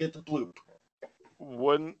didn't look at the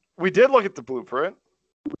blueprint. We did look at the blueprint.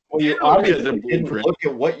 Well, you did look at obviously the didn't blueprint. look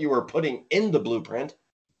at what you were putting in the blueprint.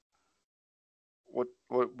 What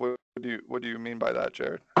do you mean by that,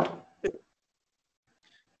 Jared?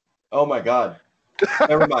 Oh my God.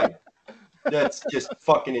 Never mind. That's just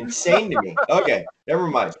fucking insane to me. Okay, never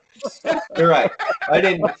mind. You're right. I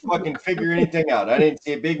didn't fucking figure anything out. I didn't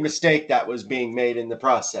see a big mistake that was being made in the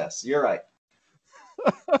process. You're right.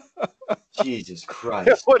 Jesus It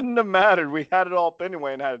Christ. wouldn't have mattered. We had it all up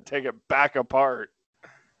anyway and had to take it back apart.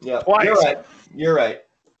 Yeah, Twice. you're right. You're right.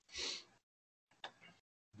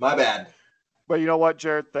 My bad. But you know what,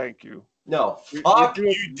 Jared? Thank you. No, We- fuck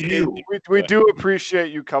we you. We do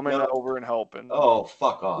appreciate you coming No. over and helping. Oh,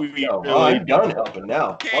 fuck off. We No, really I'm done helping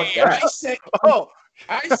now. Fuck Hey, that.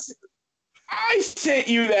 I sent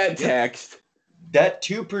you that text. That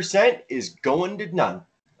 2% is going to none.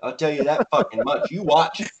 I'll tell you that fucking much. You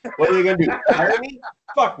watch. What are they going to do? Hire me?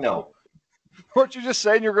 Fuck no. Weren't you just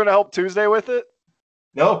saying you're going to help Tuesday with it?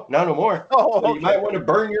 No, not no more. Oh, So you okay. might want to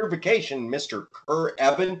burn your vacation, Mr. Kerr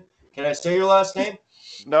Evan. Can I say your last name?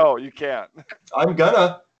 No, you can't. I'm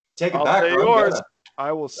gonna take it I'll back. say or I'm yours. gonna.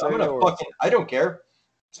 I will say I'm gonna yours. fucking. I don't care.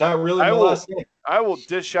 It's not really I my will- last name. I will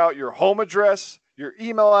dish out your home address, your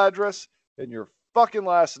email address, and your fucking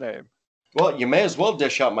last name. Well, you may as well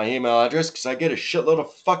dish out my email address because I get a shitload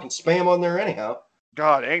of fucking spam on there anyhow.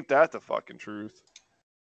 God, ain't that the fucking truth?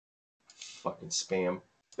 Fucking spam.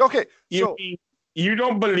 Okay, You so you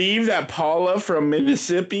don't believe that Paula from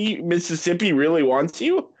Mississippi really wants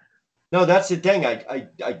you? No, that's the thing.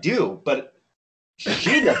 I do, but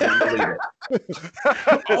she doesn't believe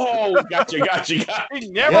it. Oh, gotcha. he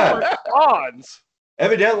never Yeah. responds.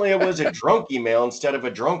 Evidently, it was a drunk email instead of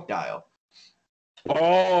a drunk dial.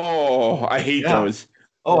 Oh, I hate Yeah. those.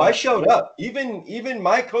 Oh, I showed up. Even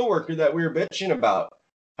my coworker that we were bitching about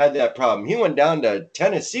had that problem. He went down to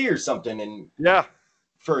Tennessee or something and Yeah.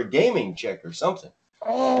 for a gaming chick or something.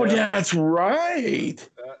 Oh, that's right.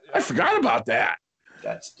 I forgot about that.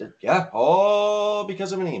 That's all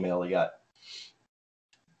because of an email he got.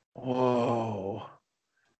 Whoa.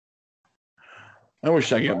 I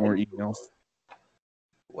wish I got more emails.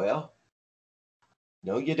 Well,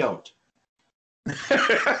 no, you don't.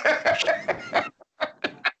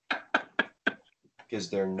 Because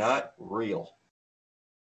they're not real.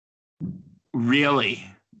 Really?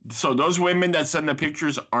 So those women that send the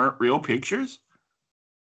pictures aren't real pictures?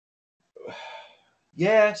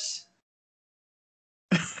 Yes.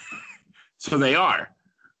 So they are.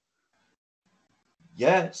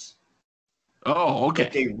 Yes. Oh, But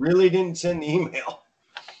okay. they really didn't send the email.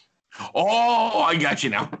 Oh, I got you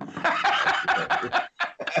now.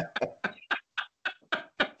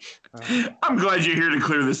 I'm glad you're here to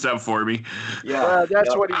clear this up for me. Yeah. That's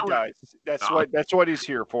yep, what he does. That's what he's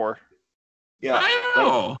here for. Yeah. I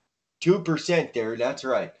know. 2% there. That's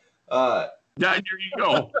right. There you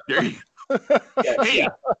go. There you Yeah, Hey, yeah.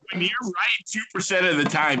 when you're right 2% of the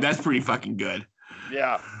time, that's pretty fucking good.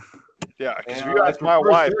 Yeah. Yeah. Because if And you I ask my prefer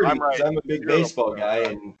wife, 30 I'm 'cause right. I'm a big 0% baseball of the guy,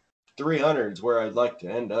 time. and 300 is where I'd like to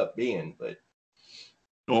end up being. But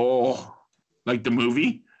Oh, like the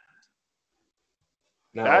movie?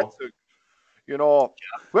 no. That's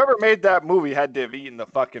whoever made that movie had to have eaten the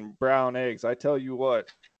fucking brown eggs. I tell you what.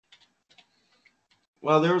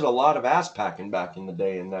 Well, there was a lot of ass packing back in the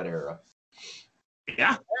day in that era.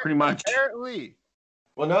 Yeah, pretty much. Apparently.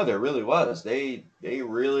 Well, no, there really was. They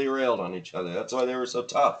really railed on each other. That's why they were so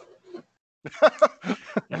tough.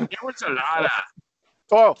 There was a lot of.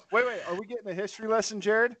 Oh, wait. Are we getting a history lesson,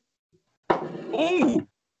 Jared? Oh,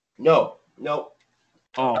 No.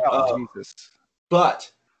 oh, Jesus.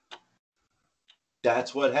 But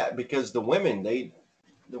that's what happened because the women they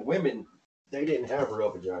didn't have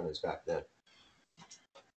real vaginas back then.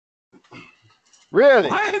 Really?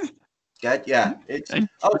 what?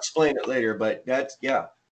 I'll explain it later, but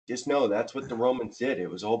just know that's what the Romans did. It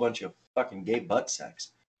was a whole bunch of fucking gay butt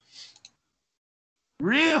sex.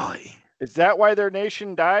 Really? Is that why their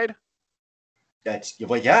nation died?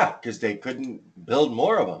 Because they couldn't build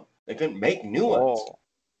more of them. They couldn't make new ones. Oh.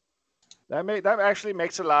 That actually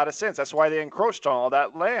makes a lot of sense. That's why they encroached on all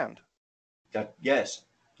that land. Yes.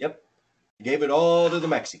 Yep. Gave it all to the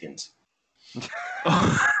Mexicans.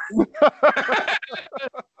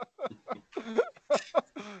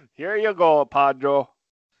 Here you go, Padro.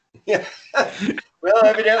 Yeah. Well,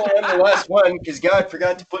 evidently I'm the last one because God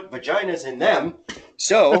forgot to put vaginas in them.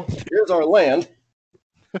 So here's our land.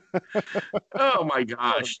 Oh my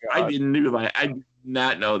gosh. Oh, I God. didn't know that. I did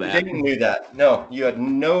not know You that. didn't know that. No, you had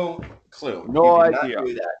no clue. No you did idea. Not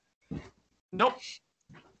do that. Nope.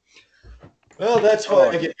 Well, that's why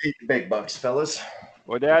I get paid the big bucks, fellas.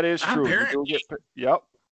 Well, that is true. You do Apparently. yep.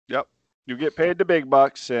 You get paid the big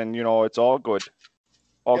bucks, and it's all good.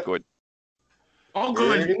 All Yep. good. All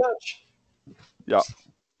good. Pretty much. Yeah.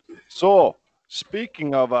 So,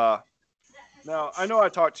 speaking of, now I know I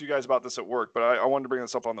talked to you guys about this at work, but I wanted to bring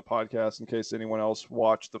this up on the podcast in case anyone else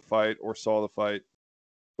watched the fight or saw the fight.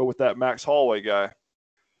 But with that Max Holloway guy,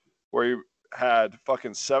 where he had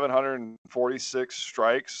fucking 746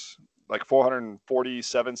 strikes, like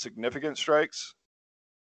 447 significant strikes.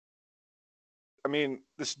 I mean,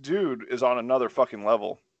 this dude is on another fucking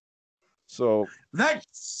level. So That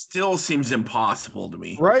still seems impossible to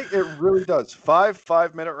me. right, it really does.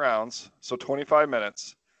 5-minute rounds, so 25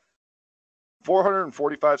 minutes.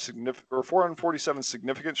 447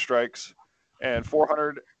 significant strikes, and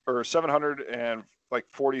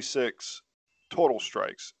 746 total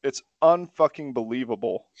strikes. It's unfucking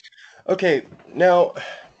believable. Okay, now,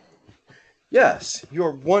 yes,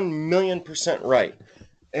 you're 1,000,000% right.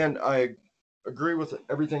 And I agree with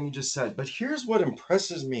everything you just said. But here's what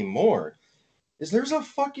impresses me more is there's a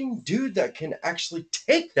fucking dude that can actually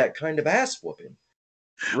take that kind of ass whooping.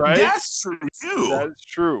 Right? That's true too. That is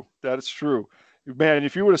true. That is true. Man,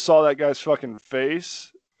 if you would have saw that guy's fucking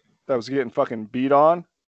face that was getting fucking beat on,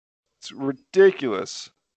 it's ridiculous.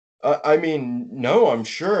 I mean, no, I'm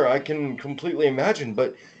sure I can completely imagine,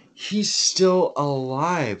 but he's still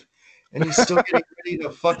alive. And he's still getting ready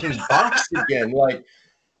to fucking box again. Like,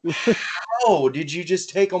 how did you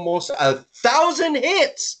just take almost 1,000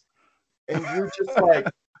 hits? And you're just like,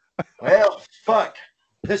 well, fuck.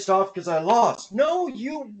 Pissed off because I lost. No,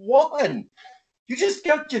 you won. You just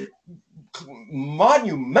got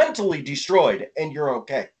monumentally destroyed and you're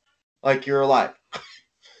okay. Like, you're alive.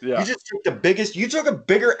 Yeah. You just took a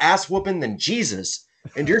bigger ass whooping than Jesus,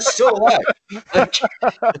 and you're still alive. Like,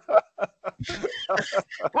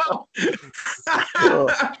 Well,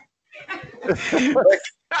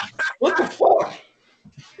 what the fuck?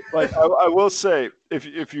 Like I will say,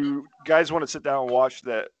 if you guys want to sit down and watch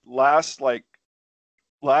that last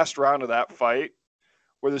round of that fight,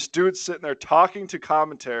 where this dude's sitting there talking to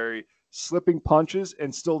commentary, slipping punches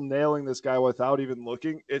and still nailing this guy without even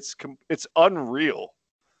looking. It's unreal.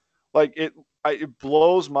 Like it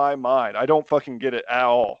blows my mind. I don't fucking get it at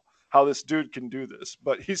all how this dude can do this.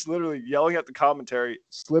 But he's literally yelling at the commentary,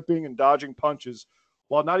 slipping and dodging punches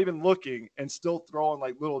while not even looking and still throwing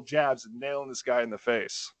like little jabs and nailing this guy in the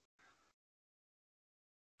face.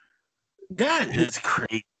 That is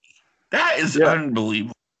crazy. That is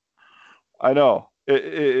unbelievable. I know.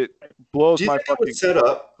 It blows Do you my think it fucking... was set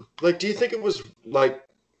up? Like, do you think it was like...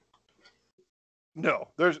 No,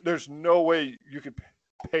 there's no way you could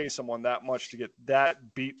pay someone that much to get that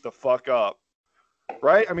beat the fuck up.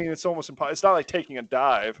 Right? I mean, it's almost impossible. It's not like taking a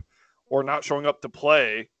dive or not showing up to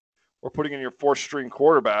play or putting in your fourth string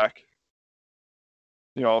quarterback.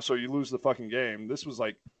 You know, so you lose the fucking game. This was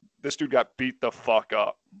like, this dude got beat the fuck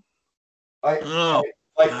up.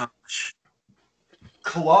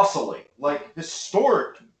 Colossally, like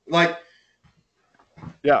historic, like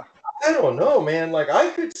yeah. I don't know, man. Like I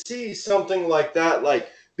could see something like that, like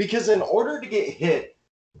because in order to get hit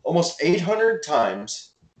almost 800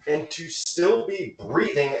 times and to still be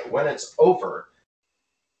breathing when it's over,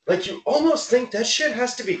 like you almost think that shit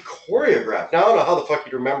has to be choreographed. Now I don't know how the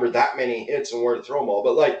fuck you remember that many hits and where to throw them all,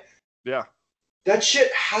 but like, yeah, that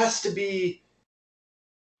shit has to be.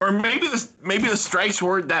 Or maybe the strikes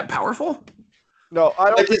weren't that powerful. No, I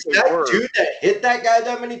don't like, think is that dude that hit that guy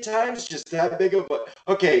that many times just that big of a...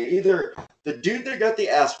 Okay, either the dude that got the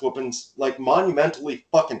ass whoopings, like, monumentally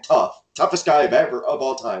fucking tough, toughest guy of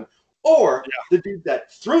all time, or the dude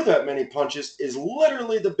that threw that many punches is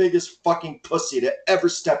literally the biggest fucking pussy to ever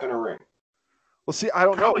step in a ring. Well, see, I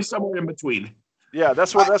don't know. Probably somewhere in between. Yeah,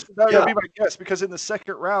 that would be my guess, because in the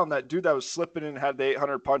second round, that dude that was slipping in had the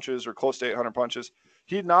 800 punches or close to 800 punches.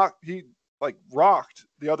 He rocked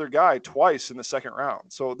the other guy twice in the second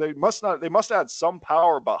round. So they must have had some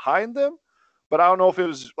power behind them, but I don't know if it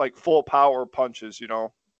was like full power punches, you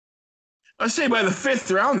know. I say by the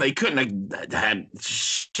fifth round they couldn't have had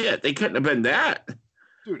shit. They couldn't have been that.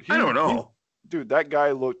 Dude, I don't know. Dude, that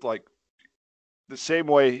guy looked like the same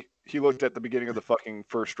way he looked at the beginning of the fucking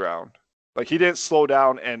first round. Like he didn't slow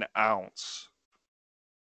down an ounce.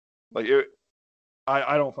 Like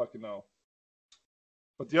I don't fucking know.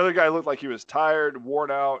 But the other guy looked like he was tired,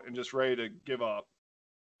 worn out, and just ready to give up.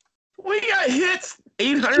 We got hit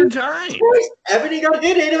 800 times. Evan, he got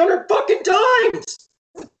hit 800 fucking times.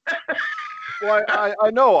 Well,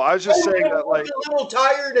 I know. I was just saying that, like, a little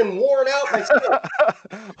tired and worn out myself.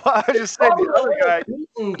 Well, I was just saying the other guy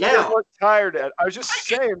didn't look tired. I was just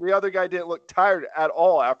saying the other guy didn't look tired at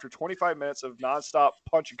all after 25 minutes of nonstop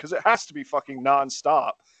punching, because it has to be fucking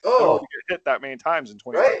nonstop. Oh, to get hit that many times in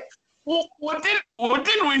 25 right. minutes. Well, what did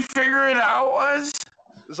we figure it out was?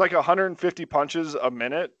 It's like 150 punches a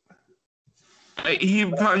minute. He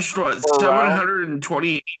punched what,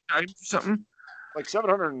 728 times or something? Like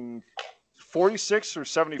 746 or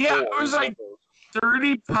 74. Yeah, it was like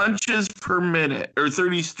 30 punches per minute, or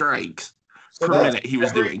 30 strikes So per minute he was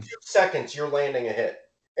every doing. 2 seconds you're landing a hit.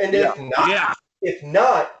 And if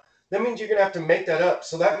not, that means you're going to have to make that up.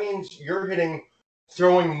 So that means you're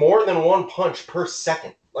throwing more than one punch per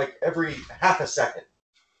second, like every half a second.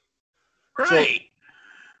 Right.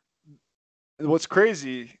 So, what's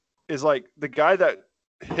crazy is like the guy that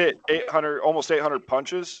hit almost 800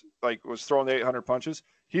 punches, like was throwing the 800 punches,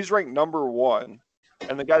 he's ranked number 1.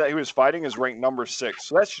 And the guy that he was fighting is ranked number 6.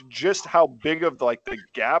 So that's just how big of the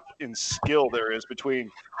gap in skill there is between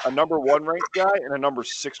a number 1 ranked guy and a number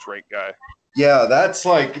 6 ranked guy. Yeah, that's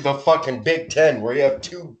like the fucking Big Ten, where you have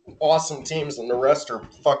 2 awesome teams and the rest are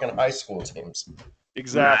fucking high school teams.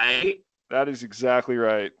 Exactly. Right? That is exactly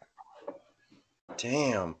right.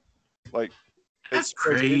 Damn. Like, That's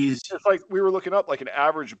crazy. It's like we were looking up like an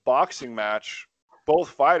average boxing match. Both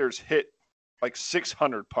fighters hit like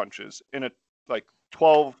 600 punches in a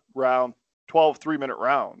 12 3-minute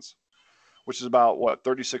rounds, which is about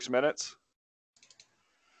 36 minutes.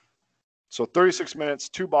 So 36 minutes,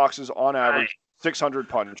 2 boxes on average, 600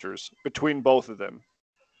 punchers between both of them.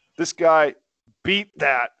 This guy beat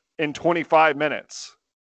that in 25 minutes.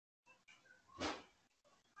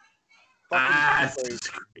 That's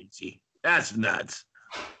crazy. That's nuts.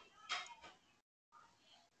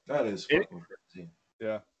 That is fucking crazy.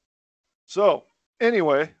 Yeah. So,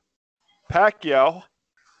 anyway, Pacquiao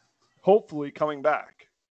hopefully coming back.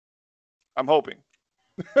 I'm hoping.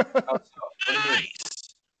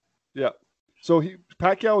 Nice. Yeah. So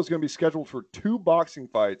Pacquiao is going to be scheduled for 2 boxing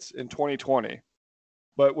fights in 2020.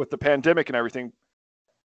 But with the pandemic and everything,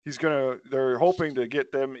 they're hoping to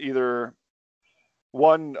get them either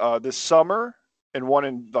one this summer and one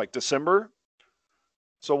in December.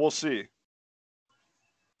 So we'll see.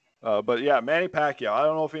 But yeah, Manny Pacquiao. I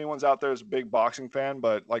don't know if anyone's out there is a big boxing fan,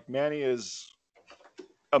 but like Manny is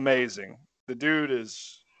amazing. The dude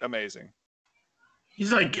is amazing.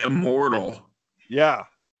 He's like immortal. Yeah.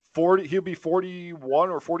 He'll be 41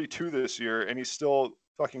 or 42 this year, and he's still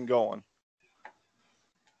fucking going.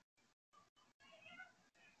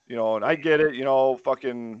 You know, and I get it, you know,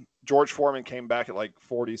 fucking George Foreman came back at like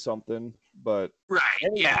 40 something, but Right.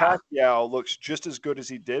 Manny Yeah. Pacquiao looks just as good as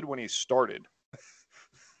he did when he started.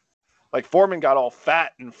 Like Foreman got all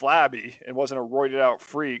fat and flabby and wasn't a roided out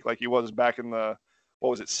freak like he was back in the, what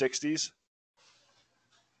was it, 60s?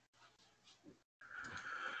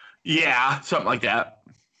 Yeah, something like that.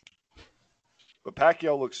 But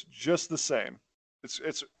Pacquiao looks just the same.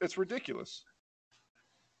 It's ridiculous.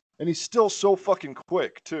 And he's still so fucking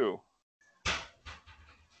quick too.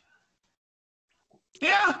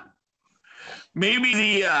 Yeah. Maybe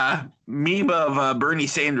the meme of Bernie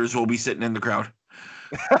Sanders will be sitting in the crowd.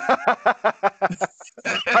 I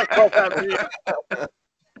call that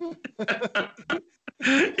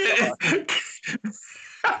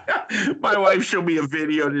My wife showed me a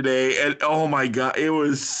video today, and oh my god, it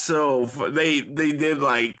was so fun. They did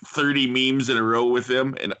like 30 memes in a row with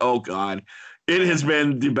him, and oh god, it has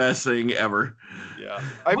been the best thing ever. Yeah.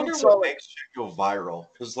 I wonder what makes shit go viral.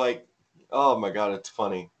 Because, like, oh my god, it's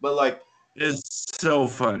funny. But, like, It's so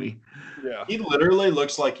funny. Yeah. he literally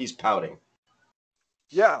looks like he's pouting.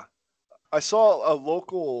 Yeah. I saw a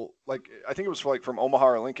local, like, I think it was like from Omaha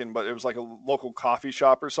or Lincoln, but it was like a local coffee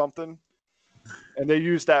shop or something. And they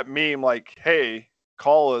used that meme like, hey,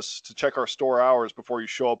 call us to check our store hours before you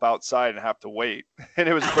show up outside and have to wait. And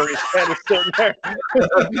it was Bernie Sanders sitting there.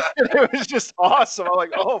 It was just awesome. I'm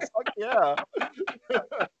like, oh, fuck yeah.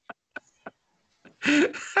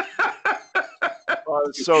 Oh,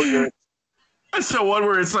 it's so good. So one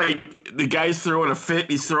where it's like the guy's throwing a fit,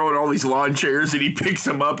 he's throwing all these lawn chairs, and he picks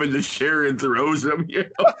them up in the chair and throws them. You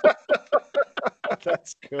know?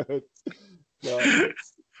 That's good. Yeah.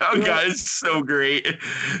 Oh god, it's so great.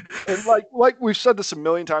 And like we've said this a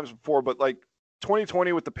million times before, but like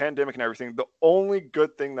 2020 with the pandemic and everything, the only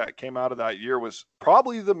good thing that came out of that year was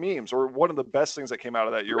probably the memes, or one of the best things that came out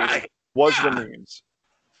of that year was the memes.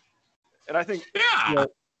 And I think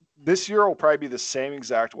this year will probably be the same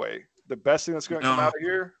exact way. The best thing that's going to come out of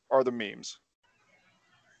here are the memes.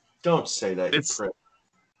 Don't say that.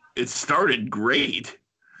 It started great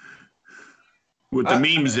with the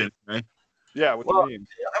memes in, right? Yeah, with the memes.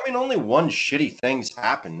 I mean, only one shitty thing's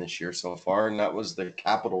happened this year so far, and that was the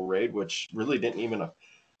Capitol raid, which really didn't even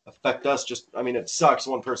affect us. Just, I mean, it sucks.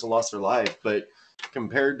 One person lost their life, but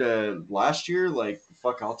compared to last year, like,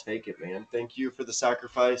 fuck, I'll take it, man. Thank you for the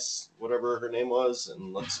sacrifice, whatever her name was,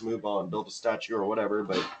 and let's move on, build a statue or whatever.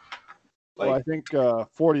 But like, well, I think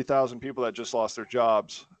 40,000 people that just lost their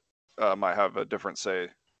jobs might have a different say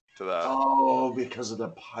to that. Oh, because of the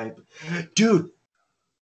pipe, dude.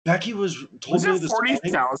 Becky told me this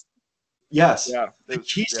 40,000? Yes. Yeah. The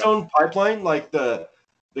Keystone Pipeline, like the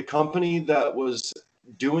company that was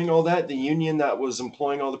doing all that, the union that was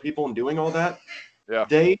employing all the people and doing all that,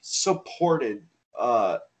 they supported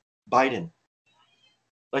Biden.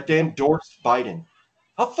 Like they endorsed Biden.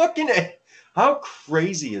 How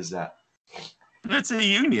crazy is that? It's a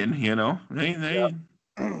union, you know.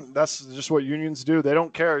 That's just what unions do. They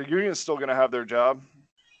don't care. Union's still going to have their job.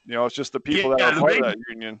 You know, it's just the people that are part of that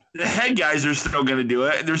union. The head guys are still going to do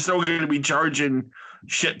it. They're still going to be charging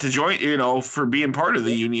shit to join, you know, for being part of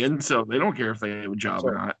the union. So they don't care if they have a job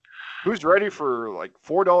or not. Who's ready for like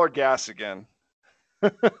 $4 gas again?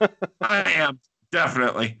 I am,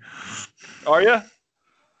 definitely. Are you?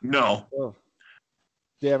 No. Oh.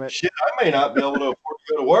 Damn it. Shit, I may not be able to afford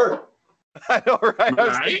to go to work. I know, right? I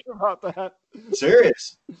was thinking about that.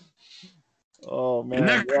 Serious. Oh, man.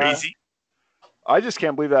 Isn't that crazy? I just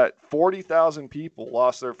can't believe that 40,000 people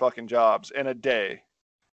lost their fucking jobs in a day.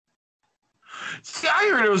 See, I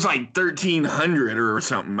heard it was like 1,300 or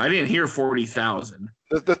something. I didn't hear 40,000.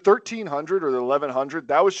 The 1,300 or the 1,100,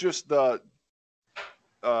 that was just the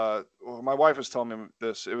well, my wife was telling me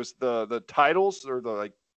this. It was the titles or the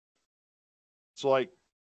like, so like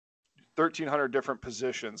 1,300 different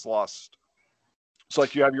positions lost. So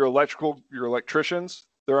like you have your electricians,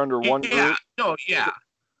 they're under one group. Oh, yeah.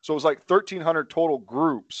 So it was like 1,300 total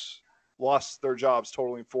groups lost their jobs,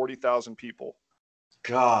 totaling 40,000 people.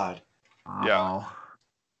 God. Yeah.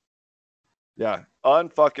 Yeah.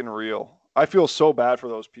 Unfucking real. I feel so bad for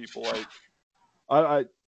those people. Like, I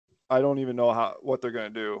don't even know what they're gonna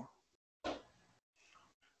do.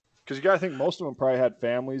 Because you gotta think most of them probably had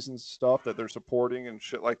families and stuff that they're supporting and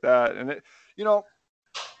shit like that. And it, you know,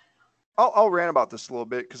 I'll rant about this a little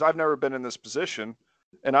bit because I've never been in this position.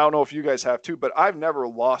 and I don't know if you guys have too, but I've never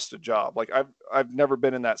lost a job. Like I've never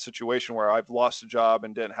been in that situation where I've lost a job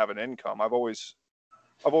and didn't have an income. I've always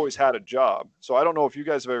had a job. So I don't know if you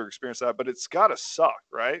guys have ever experienced that, but it's gotta suck,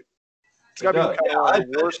 right? It's gotta be kind of one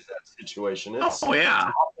of the worst that situation. Oh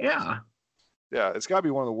yeah, yeah. Yeah, it's gotta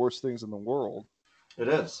be one of the worst things in the world. It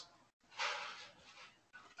is.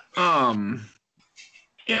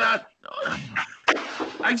 Yeah,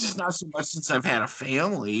 I just not so much since I've had a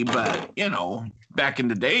family, but back in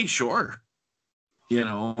the day, sure. And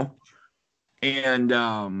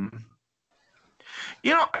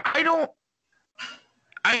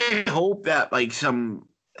I hope that like some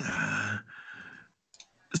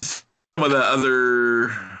of the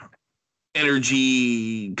other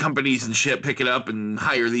energy companies and shit pick it up and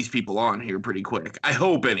hire these people on here pretty quick. I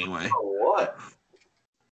hope anyway. What?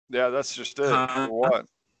 Yeah, that's just it. For what?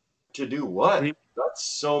 To do what? That's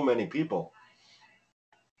so many people.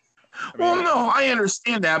 Well, no, I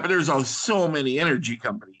understand that, but there's so many energy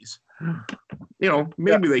companies.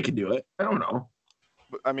 Maybe they could do it. I don't know.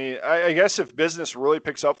 I mean, I guess if business really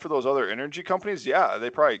picks up for those other energy companies, yeah, they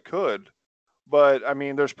probably could. But I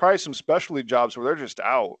mean, there's probably some specialty jobs where they're just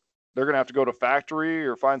out. They're gonna have to go to factory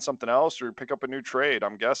or find something else or pick up a new trade.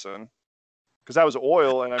 I'm guessing, because that was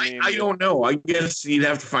oil, and I mean, I don't know. I guess you'd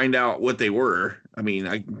have to find out what they were. I mean,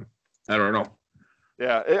 I don't know.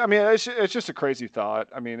 Yeah, I mean, it's just a crazy thought.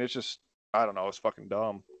 I mean, it's just, I don't know, it's fucking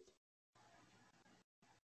dumb.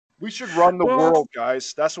 We should run the world,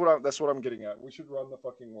 guys. That's what I'm getting at. We should run the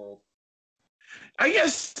fucking world. I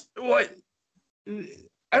guess I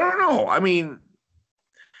don't know. I mean,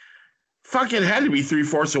 fucking had to be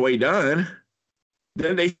 3/4 away done.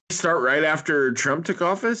 Didn't they start right after Trump took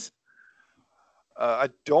office? I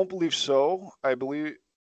don't believe so. I believe,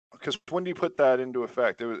 because when do you put that into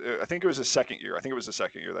effect? I think it was the second year. I think it was the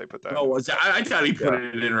second year they put that. Oh, was it? I thought he put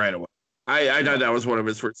it in right away. I thought that was one of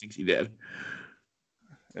his first things he did.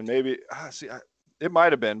 And maybe it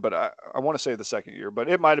might have been, but I want to say the second year, but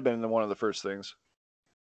it might have been one of the first things.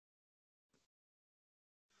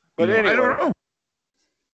 But anyway, I don't know.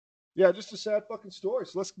 Yeah, just a sad fucking story.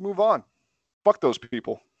 So let's move on. Fuck those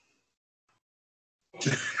people.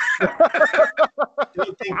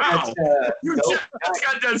 Wow. You just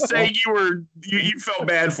got done saying you felt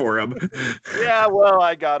bad for him. Yeah, well,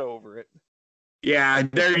 I got over it. Yeah,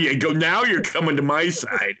 there you go. Now you're coming to my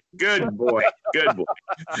side. Good boy. Good boy.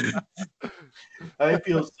 I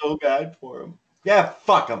feel so bad for him. Yeah,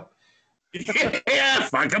 fuck him. Yeah,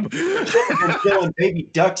 fuck him. They're killing baby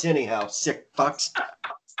ducks anyhow, sick fucks.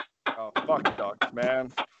 Oh, fuck ducks,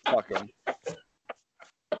 man. Fuck them.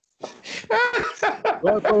 The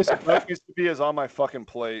only place a duck needs to be is on my fucking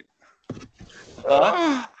plate.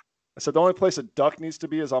 I said the only place a duck needs to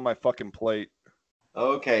be is on my fucking plate.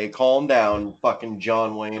 Okay, calm down, fucking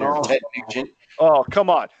John Wayne or Ted Nugent. Oh, come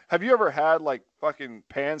on. Have you ever had like fucking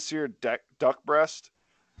pan-seared duck breast?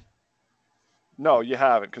 No, you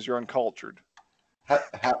haven't because you're uncultured. What?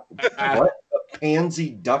 A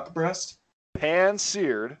pansy duck breast?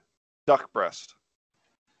 Pan-seared duck breast.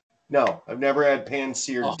 No, I've never had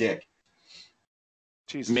pan-seared dick.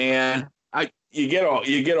 Jesus. Man, you get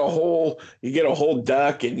a whole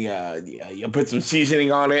duck and you put some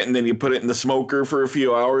seasoning on it and then you put it in the smoker for a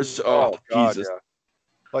few hours. Oh, God, Jesus. yeah.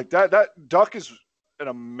 Like that duck is an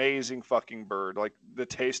amazing fucking bird. Like the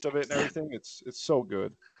taste of it and everything, it's so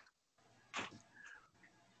good.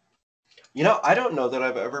 I don't know that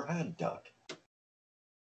I've ever had duck.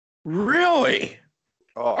 Really?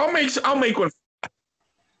 Oh. I'll make one.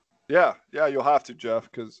 Yeah, you'll have to, Jeff,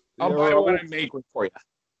 because I'll buy one and make one for you.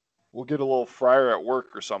 We'll get a little fryer at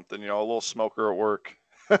work or something, a little smoker at work.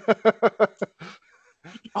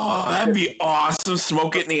 Oh, that'd be awesome.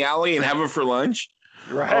 Smoke it in the alley and have it for lunch.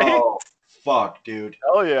 Right? Oh, fuck, dude.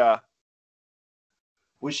 Hell yeah.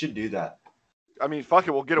 We should do that. I mean, fuck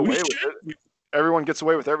it, we'll get away with it. Everyone gets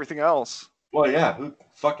away with everything else. Well, yeah, who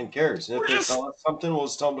fucking cares? And if they tell us something, we'll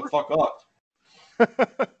just tell them to fuck off.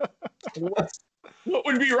 What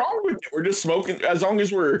would be wrong with it? We're just smoking as long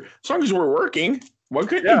as we're working. Why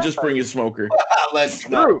couldn't you just bring a smoker? Let's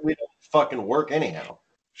not. We don't fucking work anyhow.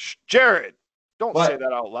 Shh, Jared, don't say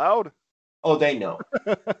that out loud. Oh, they know.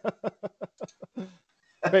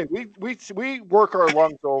 Hey, we work our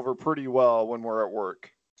lungs over pretty well when we're at work.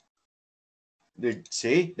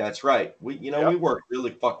 See, that's right. We we work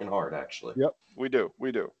really fucking hard, actually. Yep, we do.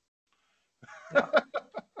 Yeah.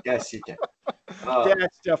 Yes, you can.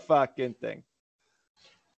 That's the fucking thing.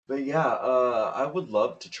 But yeah, I would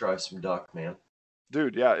love to try some duck, man.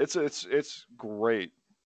 Dude, yeah, it's great.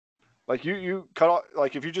 Like you cut off,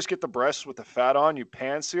 like if you just get the breast with the fat on, you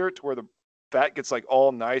pan sear it to where the fat gets like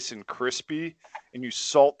all nice and crispy, and you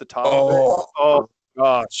salt the top of it. Oh,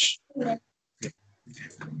 gosh. We're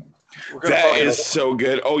gonna That fucking- is so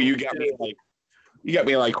good. Oh, you got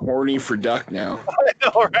me like horny for duck now. I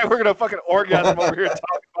know, right? We're gonna fucking orgasm over here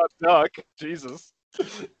talking about duck. Jesus.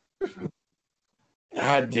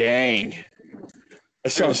 God dang. That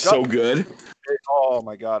sounds so good. Oh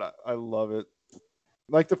my god, I love it.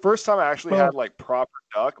 Like the first time I actually had like proper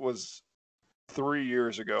duck was 3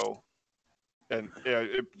 years ago, and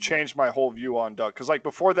it changed my whole view on duck. Because like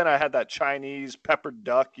before then, I had that Chinese peppered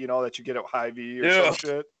duck, that you get at Hy-Vee or some Ew.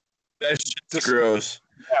 shit. That's just gross.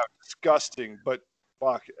 Yeah, disgusting. But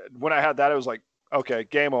fuck, when I had that, it was like, okay,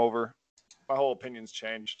 game over. My whole opinion's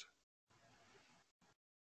changed.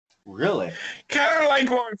 Really? Kind of like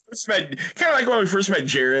when we first met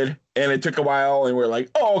Jared, and it took a while, and we're like,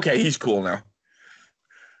 oh, okay, he's cool now.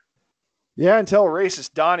 Yeah, until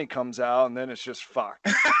racist Donnie comes out, and then it's just fucked.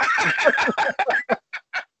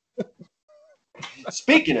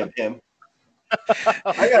 Speaking of him,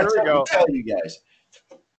 I There got we something go. to tell you guys.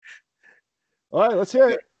 All right, let's hear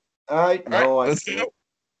it. I know. All right, let's go.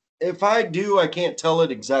 If I do, I can't tell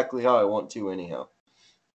it exactly how I want to, anyhow.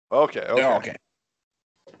 Okay. Oh, okay.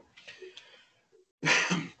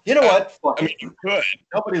 You know what? Fuck I it. mean, you could.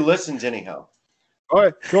 Nobody listens, anyhow. All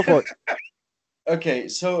right, go for it. Okay,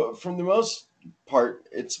 so from the most part,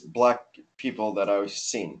 it's black people that I've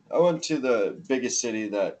seen. I went to the biggest city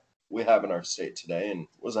that we have in our state today and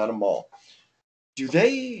was at a mall.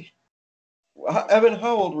 Evan,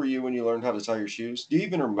 how old were you when you learned how to tie your shoes? Do you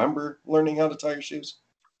even remember learning how to tie your shoes?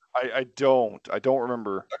 I don't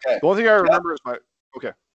remember. Okay. The only thing I remember is my.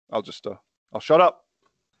 Okay, I'll just I'll shut up.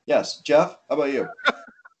 Yes. Jeff, how about you?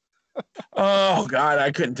 Oh, God,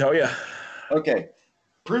 I couldn't tell you. Okay.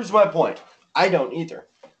 Proves my point. I don't either.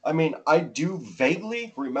 I mean, I do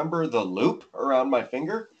vaguely remember the loop around my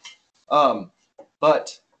finger,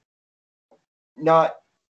 but not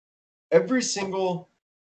every single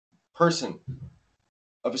person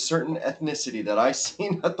of a certain ethnicity that I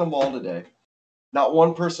seen at the mall today, not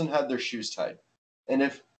one person had their shoes tied. And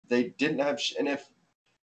if they didn't have, and if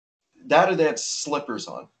that or they had slippers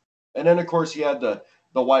on. And then, of course, you had the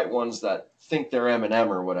white ones that think they're Eminem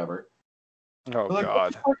or whatever. Oh Like,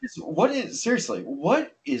 God. what is seriously?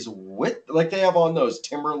 What is with like they have on those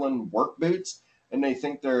Timberland work boots and they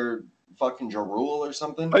think they're fucking Jarul or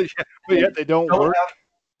something? But yet they don't work.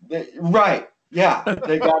 Right? Yeah,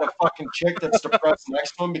 they got a fucking chick that's depressed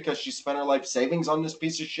next to him because she spent her life savings on this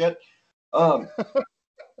piece of shit. But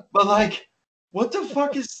like, what the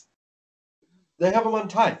fuck is? They have them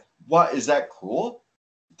untied. What is that cool?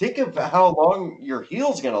 Think of how long your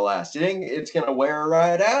heel's gonna last. You think it's gonna wear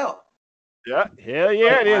right out? Yeah, hell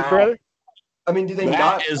yeah, it is, Wow. brother. I mean, do they That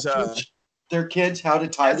not is, teach their kids how to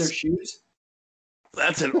tie their shoes?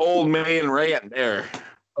 That's an old man rant there.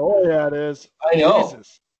 Oh yeah, it is. I know.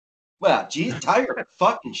 Jesus. Well, geez, tie your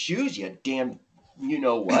fucking shoes, you damn. You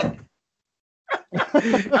know what?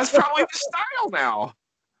 That's probably the style now.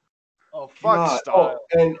 Oh fuck God. style.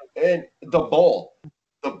 Oh, and the bowl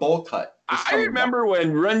cut. is I coming remember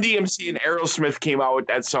when Run DMC and Aerosmith came out with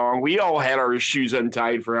that song. We all had our shoes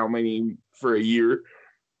untied for a year.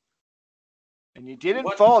 And you didn't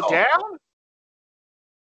What fall the- down?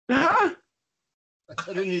 Huh?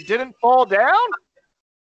 And then you didn't fall down?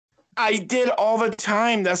 I did all the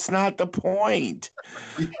time. That's not the point.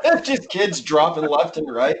 back. Just kids dropping left and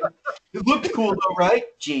right. It looked cool though, right?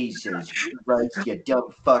 Jesus Christ, you dumb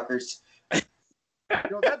fuckers.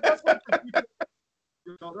 That's like the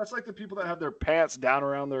people, that's like the people that have their pants down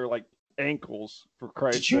around their like ankles. For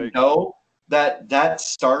Christ's Did you sake. know that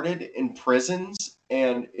started in prisons?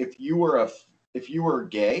 And if you were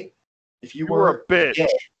gay, if you You were a bitch. gay,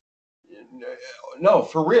 no,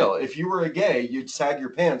 for real. If you were a gay, you'd sag your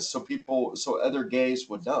pants so other gays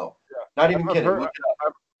would know. Yeah. Not even I've kidding. heard- Look it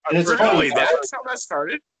up. I've And it's heard funny, that. That's how that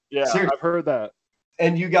started. Yeah, Seriously. I've heard that.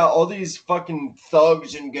 And you got all these fucking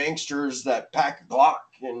thugs and gangsters that pack a Glock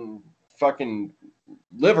and fucking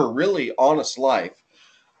live a really honest life.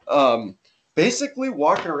 Basically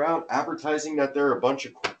walking around advertising that they're a bunch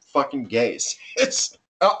of fucking gays. It's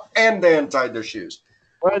and they untied their shoes.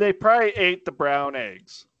 Well, they probably ate the brown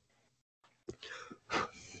eggs.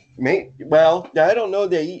 Well, I don't know.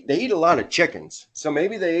 They eat a lot of chickens, so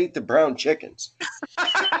maybe they ate the brown chickens.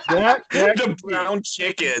 The brown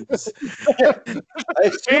chickens. I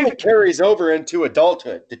assume it carries over into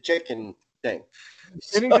adulthood. The chicken thing.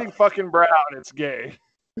 Anything fucking brown, it's gay.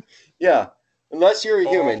 Yeah, unless you're a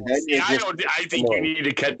human. then See, you're just I think you annoying. need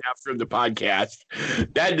to cut that from the podcast.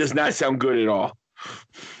 That does not sound good at all.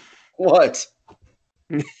 What?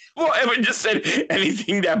 Well, Evan just said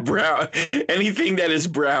anything that is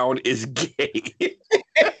brown is gay.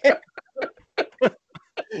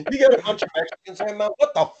 You got a bunch of Mexicans saying, man,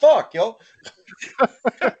 what the fuck, yo?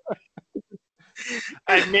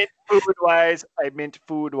 I meant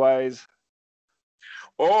food-wise.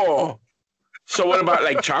 Oh, so what about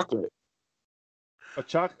like chocolate?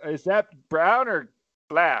 Is that brown or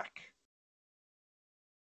black?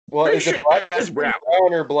 Well, is it Pretty black, sure that's brown.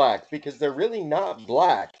 or black? Because they're really not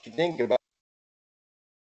black. If you think about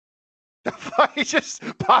He just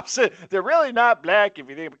pops it. They're really not black if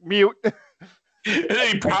you think mute. And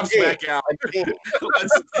then he pops Yeah. back out. it.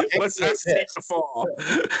 Let's not take the fall.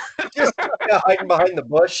 Just hiding behind the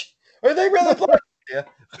bush. Are they really black? Yeah,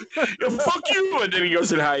 fuck you! And then he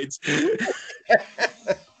goes and hides.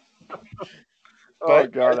 Oh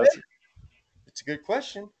God, It's a good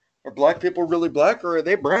question. Are black people really black, or are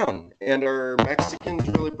they brown? And are Mexicans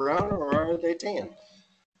really brown, or are they tan?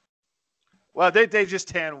 well, they just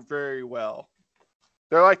tan very well.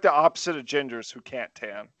 They're like the opposite of gingers who can't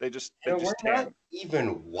tan. They just We're tan. not even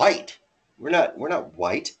white. We're not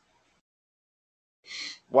white.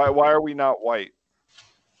 Why are we not white?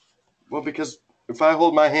 Well, because if I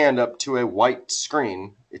hold my hand up to a white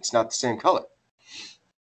screen, it's not the same color.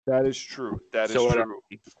 That is true. That is So what true.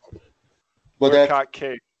 Well, We're that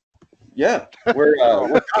Caucasian. yeah, we're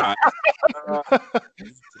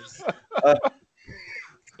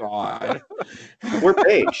God. we're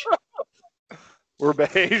beige. We're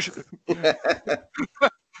beige.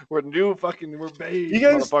 We're beige, You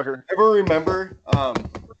guys- motherfucker. Ever remember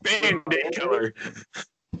Band-Aid color.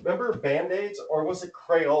 remember Band-Aids, or was it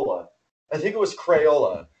Crayola? I think it was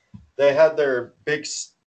Crayola. They had their big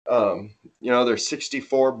their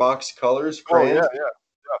 64 box colors Oh yeah, crayons. yeah.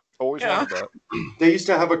 Always Yeah. wanted that. They used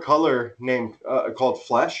to have a color named called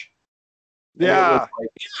Flesh. And it Yeah. was like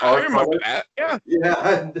I our remember color. that. Yeah. Yeah,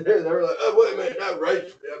 and they were like, oh, wait a minute, not right,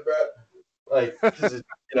 bro. Like, 'cause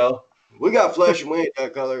we got flesh and we ain't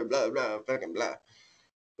that color, blah, blah, fucking blah.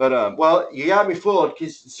 But, well, you got me fooled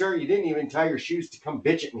because, sir, you didn't even tie your shoes to come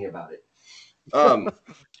bitch at me about it.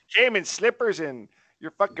 Came in slippers and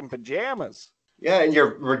your fucking pajamas. Yeah, and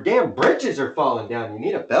your damn britches are falling down. You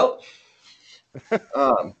need a belt?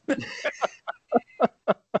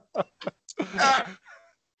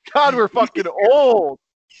 God, we're fucking old.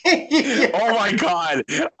 Oh my God.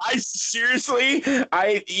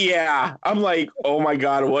 I'm like, oh my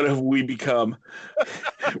God, what have we become?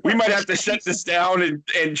 We might have to shut this down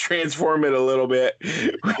and transform it a little bit.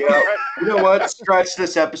 You know what? Scratch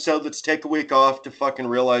this episode. Let's take a week off to fucking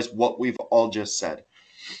realize what we've all just said.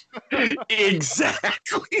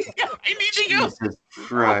 Exactly. I need to go. Jesus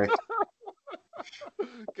Christ.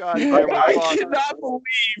 God, I cannot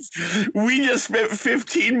believe we just spent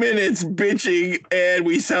 15 minutes bitching and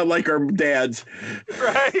we sound like our dads.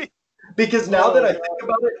 right? Because now that I think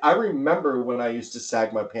about it, I remember when I used to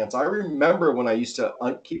sag my pants. I remember when I used to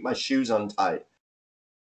keep my shoes untied.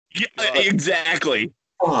 Yeah, exactly.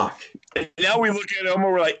 Fuck. And now we look at them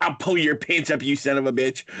and we're like, I'll pull your pants up, you son of a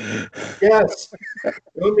bitch. Yes. You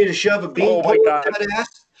want me to shove a bean Oh my pole God. up that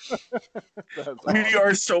ass? We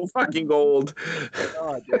are so fucking old.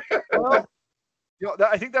 God. Well,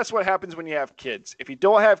 I think that's what happens when you have kids. If you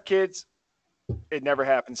don't have kids, it never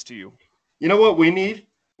happens to you. You know what we need?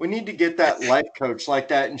 We need to get that life coach, like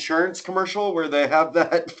that insurance commercial where they have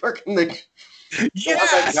that fucking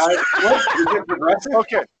Yes! What? Is it progressive?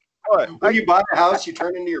 Okay. All right. When you buy a house, you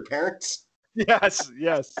turn into your parents. Yes.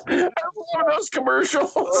 I love those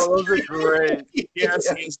commercials. Oh, those are great. Yes,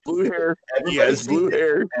 he has blue hair. He Everybody has blue sees it.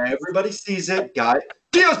 hair. Everybody sees it. Guy,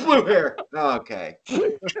 he has blue hair. Okay.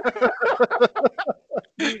 When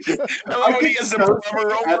he has the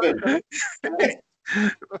plumber over.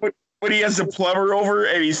 When he has the plumber over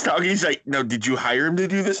and he's talking, he's like, "No, did you hire him to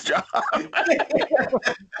do this job?"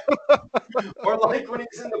 Or like when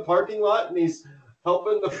he's in the parking lot and he's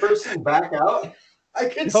helping the person back out. I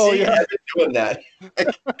can Oh, see yeah. Evan doing that.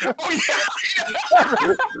 Oh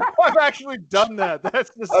yeah. I've actually done that. That's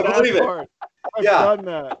the I sad believe it. part. I've Yeah. done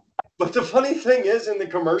that. But the funny thing is, in the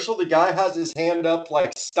commercial, the guy has his hand up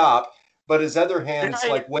like stop, but his other hand's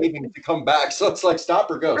Right. like waving to come back. So it's like stop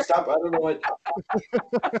or go. Stop. I don't know what.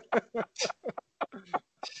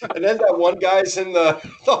 And then that one guy's in the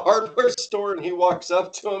hardware store and he walks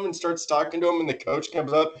up to him and starts talking to him, and the coach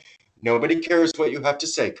comes up. Nobody cares what you have to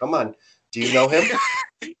say. Come on. Do you know him?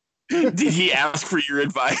 Did he ask for your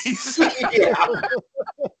advice? Yeah.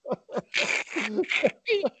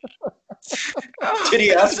 Did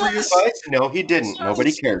he ask for your advice? No, he didn't.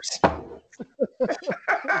 Nobody cares.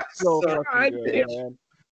 So fucking good, man.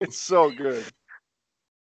 It's so good.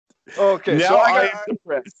 Okay, Now so I I'm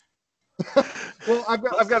impressed. Well,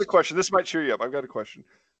 I've got a question. This might cheer you up. I've got a question.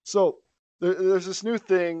 So there's this new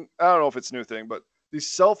thing. I don't know if it's a new thing, but these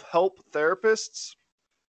self-help therapists,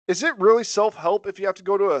 Is it really self-help if you have to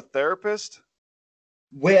go to a therapist?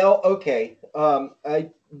 Well, okay. No.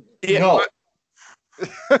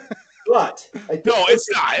 But I think No, what it's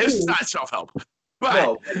they not. It's do- not self-help. But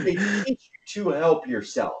No, but they teach you to help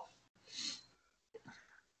yourself.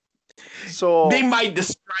 So they might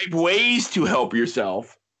describe ways to help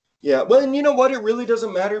yourself. Yeah, well, and you know what? It really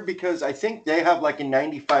doesn't matter because I think they have like a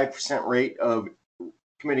 95% rate of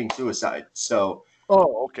committing suicide. So,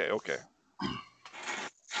 okay.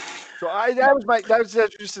 So that was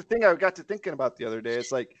just the thing I got to thinking about the other day.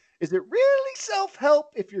 It's like, is it really self-help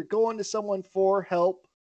if you're going to someone for help?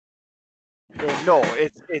 And no,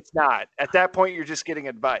 it's not. At that point, you're just getting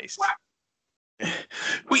advice.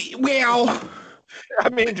 Well, I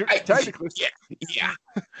mean, technically, yeah.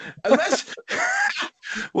 Unless,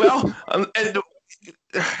 well, and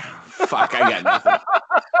fuck, I got nothing.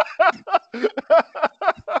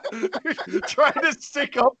 trying to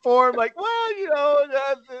stick up for him, like, well, you know,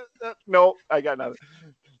 no, I got nothing.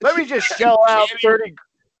 Let me just shell out 30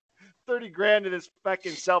 grand to this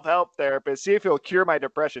fucking self-help therapist, see if he'll cure my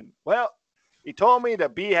depression. Well, he told me to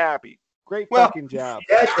be happy. Great fucking job.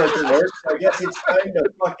 That doesn't work. I guess it's time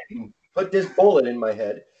to fucking put this bullet in my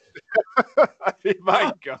head. I mean,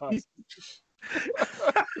 my God.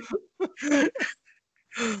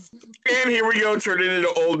 And here we go, turning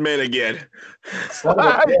into old men again. Son of a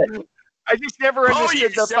bitch. I just never Pull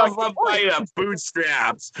understood the yourself fucking up by the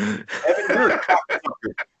bootstraps. Evan, you're a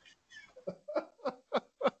cocksucker.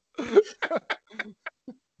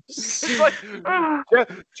 It's like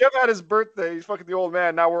Jeff had his birthday. He's fucking the old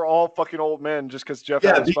man. Now we're all fucking old men just because Jeff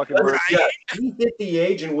had his fucking birthday. Yeah, he hit the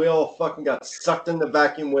age and we all fucking got sucked in the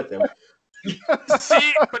vacuum with him.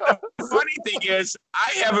 See, but the funny thing is,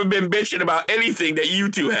 I haven't been bitching about anything that you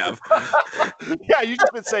two have. Yeah, you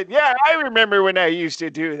just been saying, yeah, I remember when I used to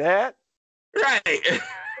do that. Right.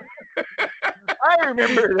 I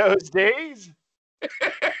remember those days.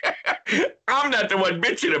 I'm not the one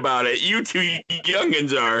bitching about it. You two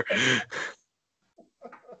youngins are.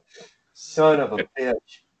 Son of a bitch.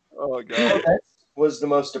 Oh, God. That was the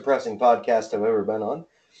most depressing podcast I've ever been on.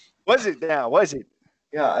 Was it now? Was it?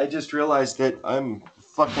 Yeah, I just realized that I'm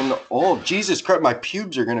fucking old. Jesus Christ, my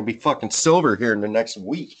pubes are going to be fucking silver here in the next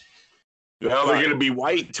week. Well, they're going to be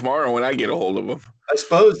white tomorrow when I get a hold of them. I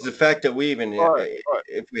suppose the fact that we even, All right.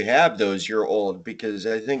 if we have those, you're old, because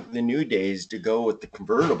I think the new days to go with the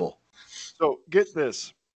convertible. So get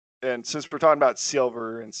this. And since we're talking about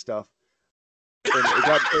silver and stuff, and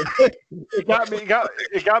it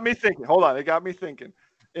got me thinking. Hold on, it got me thinking.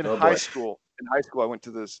 In high school, I went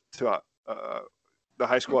to the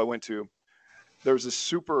high school I went to. There was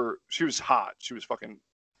she was hot. She was fucking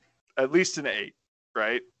at least an 8,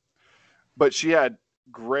 right? But she had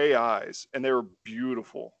gray eyes, and they were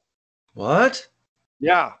beautiful. What?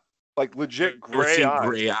 Yeah, like legit gray eyes.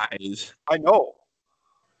 Gray eyes. I know.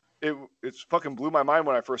 It fucking blew my mind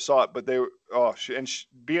when I first saw it. But they were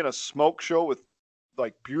being a smoke show with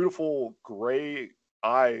like beautiful gray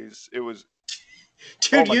eyes. It was.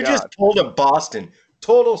 Dude, you just pulled a Boston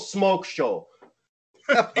total smoke show.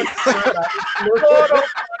 Fuck.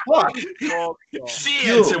 She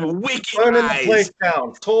had some wicked Burning the eyes. place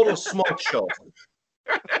down. Total smoke show.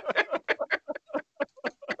 What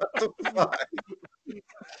the fuck?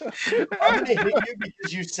 I'm gonna hit you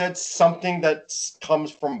because you said something that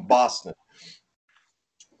comes from Boston.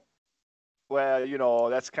 Well, you know,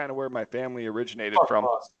 that's kind of where my family originated Fuck from.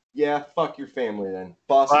 Boston. Yeah, fuck your family then.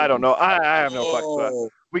 Boston. I don't know. I have no fucking clue.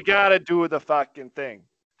 We gotta do the fucking thing.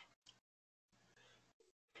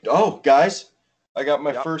 Oh, guys, I got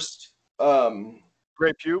my first.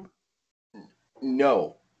 Gray pube?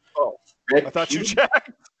 No. Oh, Red I thought pube? you checked.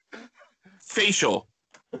 Facial.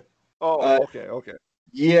 Oh, okay.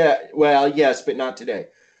 Yeah, well, yes, but not today.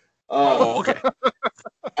 Okay.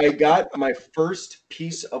 I got my first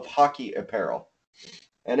piece of hockey apparel.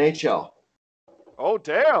 NHL. Oh,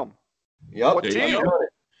 damn. Yep. What team?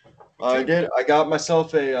 I did. I got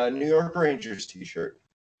myself a New York Rangers t-shirt.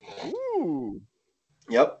 Ooh.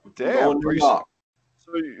 Yep. Damn. Going to rock.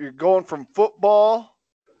 So you're going from football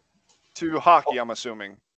to hockey, I'm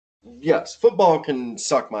assuming. Yes, football can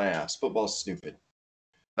suck my ass. Football's stupid.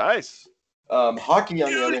 Nice. Hockey,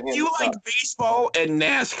 on the other Dude, hand, you is like not. baseball and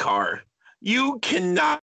NASCAR. You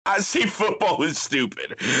cannot say football is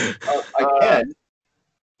stupid. I can,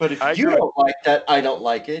 but if I you agree. don't like that, I don't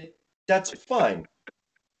like it. That's fine.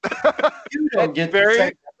 You don't get to say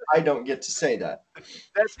that. I don't get to say that.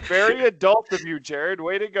 That's very adult of you, Jared.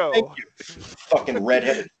 Way to go. Thank you, fucking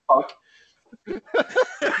redheaded fuck.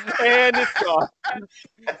 And it's gone.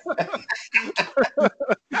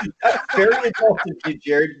 That's very adult of you,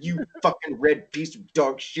 Jared. You fucking red piece of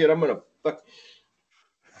dog shit. I'm gonna fuck.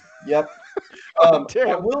 Yep. Damn.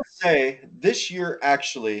 I will say this year,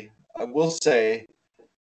 actually, I will say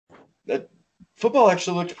that football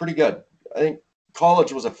actually looked pretty good. I think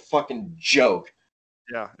college was a fucking joke.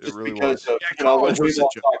 Yeah, it Just really because was. of Yeah, what college was we've a all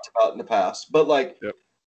joke. talked about in the past. But like Yep.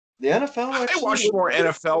 the NFL I actually watched looked more good.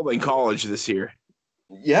 NFL than college this year.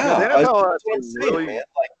 Yeah, the NFL that's has what I'm been saying, really- man.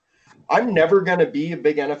 Like I'm never gonna be a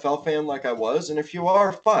big NFL fan like I was, and if you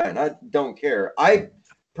are, fine. I don't care. I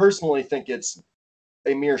personally think it's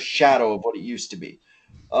a mere shadow of what it used to be.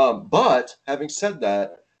 But having said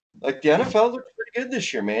that, like the NFL looked pretty good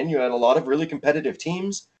this year, man. You had a lot of really competitive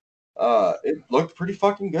teams. It looked pretty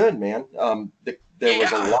fucking good, man. There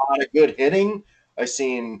was a Yeah. lot of good hitting. I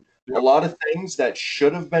seen a lot of things that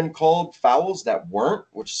should have been called fouls that weren't,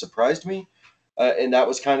 which surprised me. And that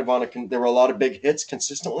was kind of on there were a lot of big hits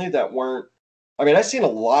consistently that weren't. I mean, I seen a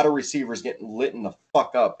lot of receivers getting lit in the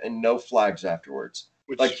fuck up and no flags afterwards.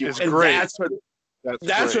 which Like you- is And great. that's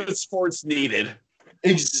great. what sports needed.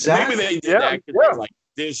 Exactly. Maybe they did Yeah, that because yeah. they're like,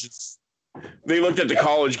 this is. They looked at the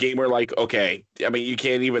college game. We're like, okay, I mean, you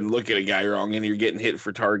can't even look at a guy wrong, and you're getting hit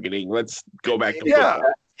for targeting. Let's go back to Yeah. football.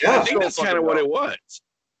 I Yeah. think that's kind of what it was.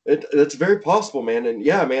 It's very possible, man. And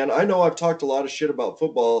yeah, man, I know I've talked a lot of shit about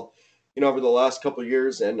football, over the last couple of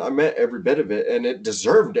years, and I meant every bit of it, and it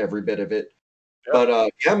deserved every bit of it. Yeah.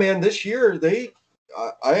 But yeah, man, this year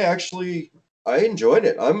I enjoyed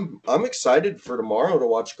it. I'm excited for tomorrow to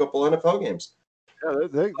watch a couple NFL games. Yeah,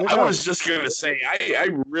 they I was just gonna say, I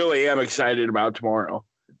really am excited about tomorrow.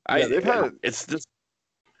 they've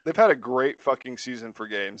had a great fucking season for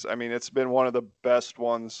games. I mean, it's been one of the best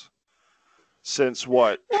ones since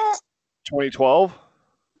what, 2012?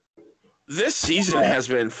 This season has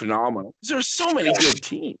been phenomenal. There's so many good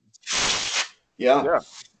teams. Yeah. Yeah.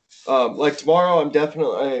 Like tomorrow, I'm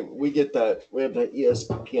definitely we have that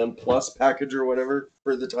ESPN Plus package or whatever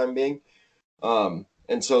for the time being.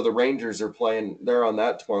 And so the Rangers are playing. They're on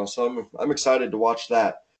that tomorrow, so I'm excited to watch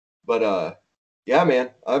that. But yeah,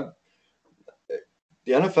 man,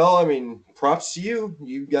 the NFL. I mean, props to you.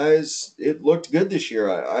 You guys, it looked good this year.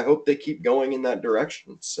 I hope they keep going in that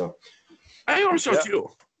direction. So, I hope so Yeah. too.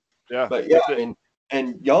 Yeah. but yeah, I mean,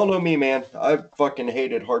 and y'all know me, man. I fucking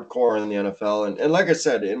hated hardcore in the NFL, and like I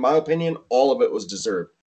said, in my opinion, all of it was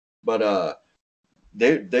deserved. But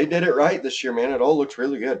they did it right this year, man. It all looked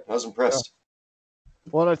really good. I was impressed.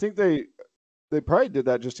 Well, and I think they probably did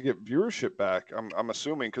that just to get viewership back. I'm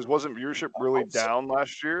assuming, because wasn't viewership really down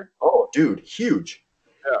last year? Oh, dude, huge.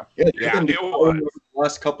 Yeah. They've Yeah, been it doing was. it the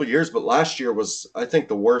last couple of years, but last year was, I think,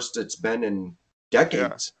 the worst it's been in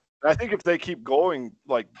decades. I think if they keep going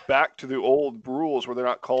like back to the old rules where they're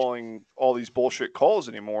not calling all these bullshit calls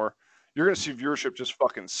anymore, you're going to see viewership just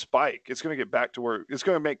fucking spike. It's going to get back to where it's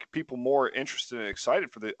going to make people more interested and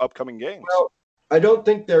excited for the upcoming games. Well, I don't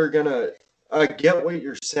think they're gonna. I get what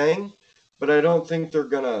you're saying, but I don't think they're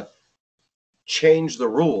gonna change the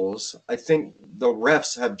rules. I think the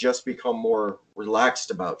refs have just become more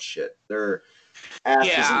relaxed about shit. Their ass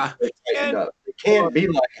Yeah. isn't tightened up. They can't be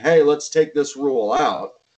like, "Hey, let's take this rule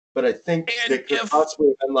out." But I think And they could if- possibly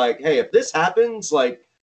have been like, "Hey, if this happens, like,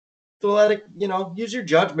 to let it, use your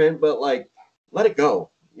judgment, but like, let it go.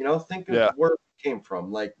 Think of Yeah. where it came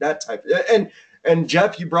from, like that type." And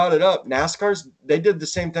Jeff, you brought it up. They did the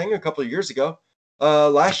same thing a couple of years ago,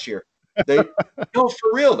 last year. They no,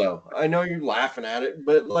 for real though. I know you're laughing at it,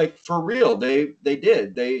 but like for real, they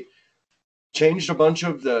did. They changed a bunch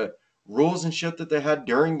of the rules and shit that they had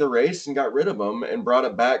during the race and got rid of them and brought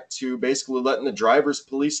it back to basically letting the drivers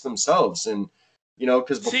police themselves. And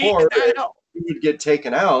because See, before that helped. you would get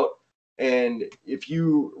taken out, and if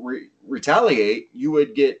you retaliate, you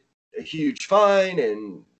would get a huge fine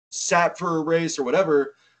and sat for a race or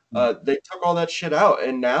whatever. They took all that shit out,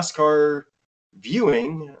 and NASCAR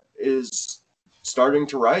viewing is starting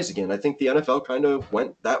to rise again. I think the NFL kind of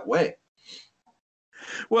went that way.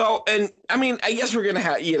 Well, and I mean, I guess we're gonna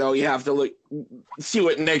have, you have to see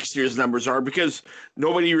what next year's numbers are, because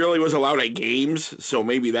nobody really was allowed at games, so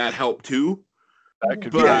maybe that helped too. That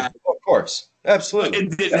could be. But Yeah, of course, absolutely.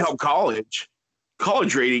 it didn't help college.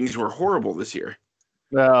 College ratings were horrible this year.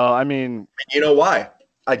 Well, I mean, You know why?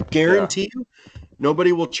 I guarantee you,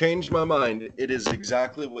 nobody will change my mind. It is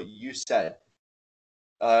exactly what you said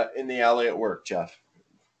in the alley at work, Jeff.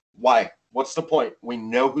 Why? What's the point? We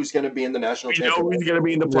know who's going to be in the national We know championship. who's gonna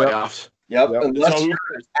be in the playoffs. Yep. Yep. Unless So- you're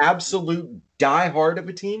an absolute diehard of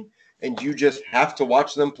a team and you just have to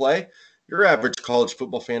watch them play, your average college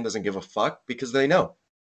football fan doesn't give a fuck because they know.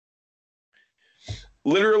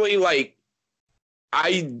 Literally, like,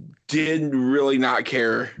 I did really not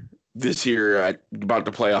care this year about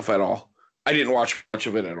the playoff at all. I didn't watch much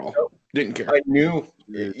of it at all. Didn't care. I knew.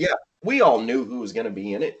 Yeah, we all knew who was going to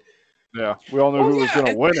be in it. Yeah, we all knew who was going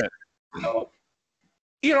to win it.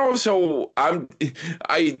 So I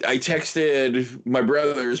texted my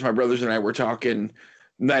brothers. My brothers and I were talking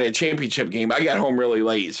night at championship game. I got home really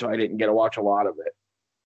late, so I didn't get to watch a lot of it.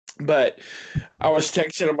 But I was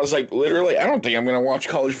texting them. I was like, literally, I don't think I'm going to watch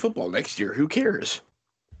college football next year. Who cares?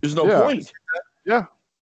 There's no point. Yeah.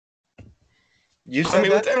 You said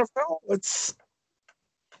with the NFL, it's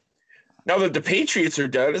now that the Patriots are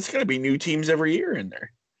done, it's going to be new teams every year in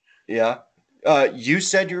there. Yeah. You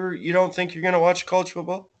said you don't think you're going to watch college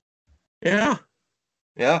football? Yeah.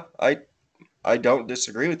 Yeah, I don't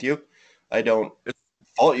disagree with you. I don't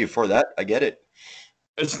fault you for that. I get it.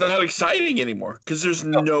 It's not exciting anymore because there's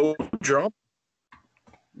no drama.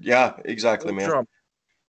 Yeah, exactly, man. Drama.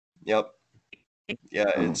 Yep.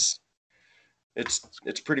 Yeah, it's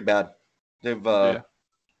pretty bad. They've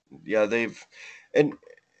they've and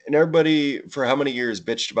everybody for how many years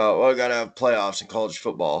bitched about, well, I gotta have playoffs in college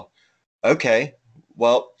football. Okay.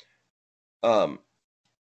 Well,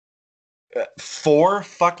 4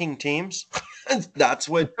 fucking teams. That's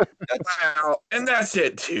and that's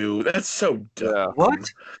it too. That's so dumb. Yeah. What?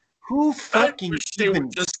 Who fucking they even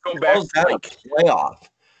would just go back calls that a playoff?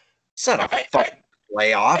 It's not a fucking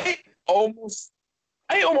playoff.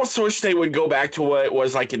 I almost wish they would go back to what it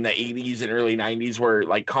was like in the 80s and early 90s where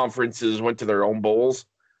like conferences went to their own bowls.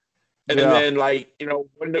 And then like,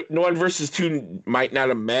 one versus two might not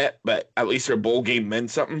have met, but at least their bowl game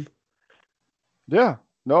meant something. Yeah.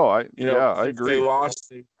 No, I if agree. They lost,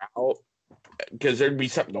 they were out because there'd be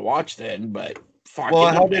something to watch then, but fuck.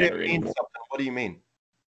 Well, how did it mean something? What do you mean?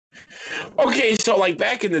 Okay, so like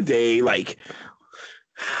back in the day, like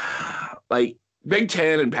Big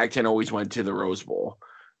Ten and Pac-10 always went to the Rose Bowl.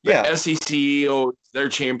 Yeah. SEC, their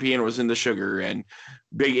champion was in the Sugar, and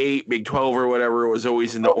Big 8, Big 12, or whatever was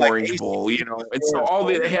always in the Orange Bowl, And so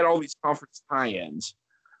they had all these conference tie-ins.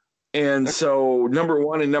 And so number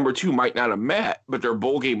 1 and number 2 might not have met, but their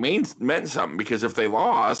bowl game meant something because if they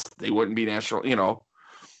lost, they wouldn't be national,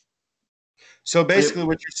 So basically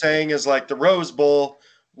what you're saying is like the Rose Bowl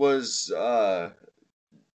was,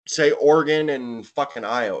 say, Oregon and fucking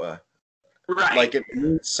Iowa. Right. Like it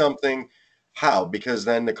means something. How? Because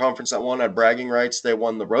then the conference that won had bragging rights. They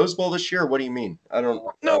won the Rose Bowl this year. What do you mean? I don't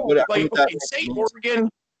know.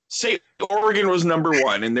 Say Oregon was number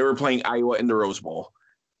 1 and they were playing Iowa in the Rose Bowl,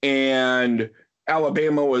 and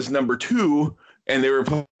Alabama was number 2 and they were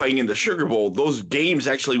playing in the Sugar Bowl. Those games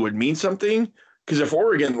actually would mean something because if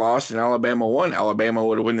Oregon lost and Alabama won, Alabama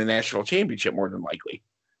would have won the national championship more than likely,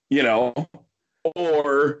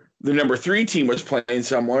 Or the number 3 team was playing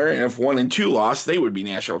somewhere, and if 1 and 2 lost, they would be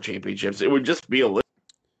national championships. It would just be a little.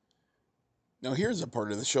 Now, here's a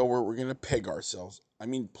part of the show where we're going to plug ourselves. We're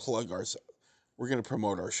going to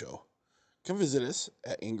promote our show. Come visit us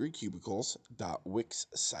at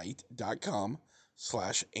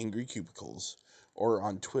angrycubicles.wixsite.com/angrycubicles or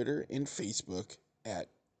on Twitter and Facebook at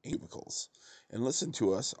Cubicles. And listen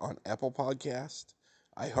to us on Apple Podcast,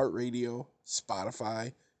 iHeartRadio,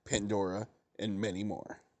 Spotify, Pandora, and many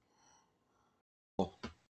more.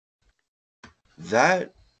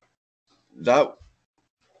 That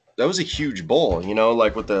was a huge bowl,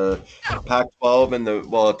 like with the Pac-12 and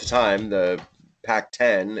at the time, the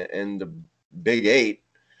Pac-10 and the Big 8.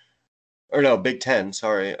 Or no, Big 10,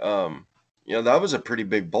 sorry. That was a pretty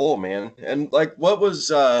big bowl, man. And like what was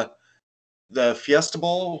the Fiesta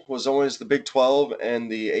Bowl was always the Big 12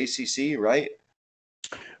 and the ACC, right?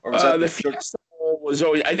 Or was that the Fiesta Bowl was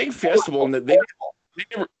always, I think Fiesta Bowl, they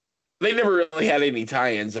never really had any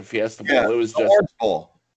tie-ins of Fiesta Bowl. Yeah, it was the just Orange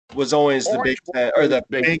Bowl was always the Orange Big 10 or the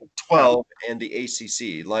Big 12 and the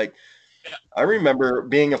ACC. Like I remember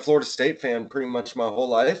being a Florida State fan pretty much my whole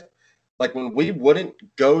life. Like when we wouldn't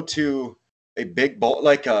go to a big bowl,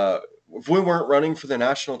 like if we weren't running for the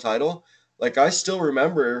national title, like I still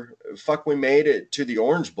remember, we made it to the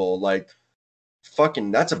Orange Bowl. Like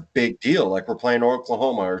fucking, that's a big deal. Like we're playing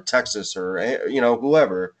Oklahoma or Texas or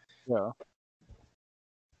whoever. Yeah.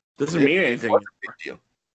 Doesn't mean anything. It was a big deal.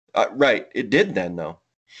 Right. It did then, though.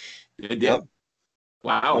 It did. Yep.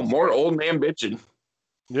 Wow. More old man bitching.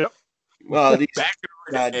 Yep. Well, these back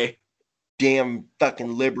in our day. Damn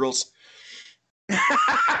fucking liberals.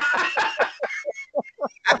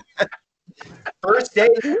 First day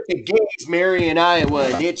the gays marry in Iowa,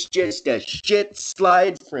 and it's just a shit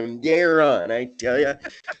slide from there on, I tell you.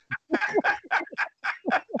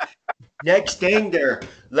 Next thing, they're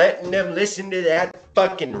letting them listen to that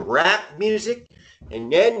fucking rap music,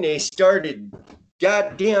 and then they started,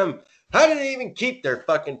 goddamn, how do they even keep their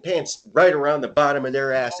fucking pants right around the bottom of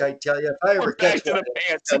their ass, I tell you. If I ever back catch to the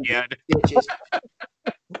pants again. Bitches.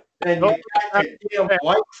 And you got the damn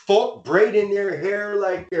white folk braiding their hair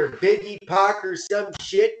like they're Biggie Pac or some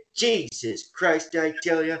shit. Jesus Christ, I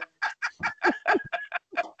tell you.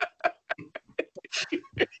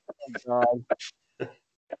 God.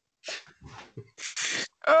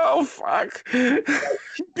 Oh fuck.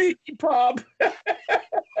 Biggie Pop.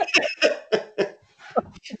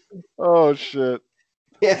 Oh shit.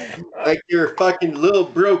 Yeah, like you're fucking Lil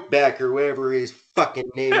Brokeback or whatever his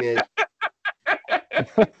fucking name is. Are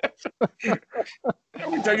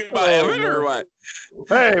we talking about Evan or what?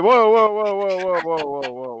 Hey,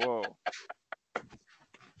 whoa.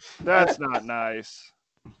 That's not nice.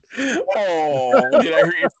 Oh, did I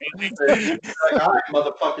hurt your feelings? Like, all right,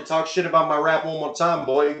 motherfucker, talk shit about my rap one more time,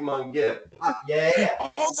 boy. Come on, get it. Yeah.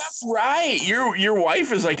 Oh, that's right. Your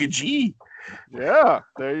wife is like a G. Yeah,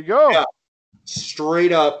 there you go. Yeah.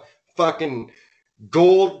 Straight up fucking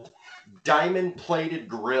gold diamond plated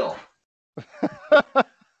grill.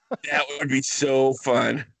 That would be so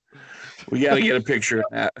fun. We got to get a picture of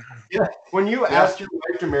that. Yeah. When you asked your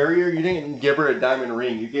wife to marry her, you didn't give her a diamond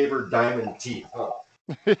ring. You gave her diamond teeth. Huh?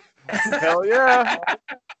 Hell yeah.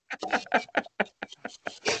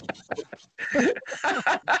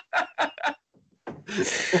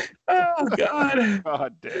 Oh God.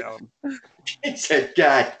 God damn. He said,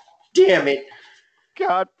 God damn it.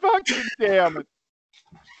 God fucking damn it.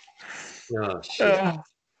 Oh, shit.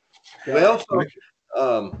 Well,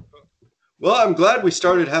 I'm glad we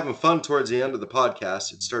started having fun towards the end of the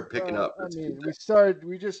podcast. It started picking up. I mean,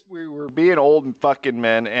 we were being old and fucking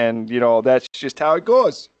men, and you know that's just how it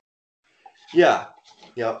goes. Yeah.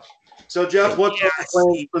 Yep. So, Jeff, what's the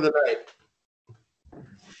plan for the night?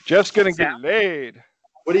 Jeff's gonna get laid.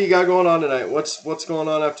 What do you got going on tonight? What's going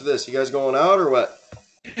on after this? You guys going out or what?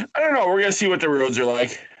 I don't know. We're gonna see what the roads are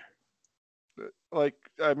like. Like,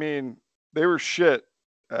 I mean, they were shit.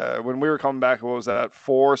 When we were coming back, what was that,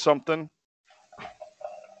 4 or something?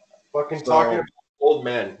 Fucking talking about old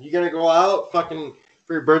man. You gonna go out fucking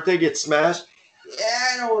for your birthday, get smashed? Yeah,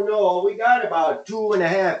 I don't know. We got about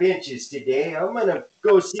 2.5 inches today. I'm gonna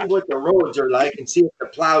go see what the roads are like and see if the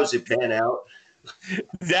plows have been out.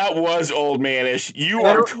 That was old manish. You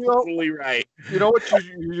are totally right. You know what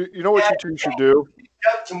you two should do?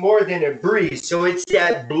 Up to more than a breeze, so it's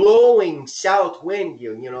that blowing south wind,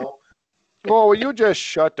 you know. Well, will you just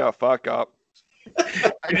shut the fuck up?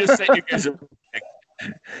 I just sent you guys a.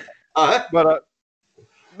 But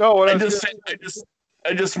no, what I just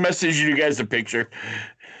messaged you guys a picture.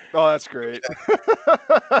 Oh, that's great.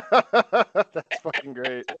 That's fucking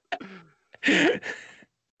great.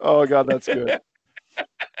 Oh God, that's good.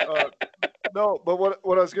 No, but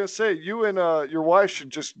what I was gonna say, you and your wife should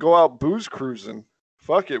just go out booze cruising.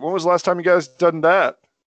 Fuck it. When was the last time you guys done that?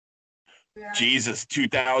 Jesus,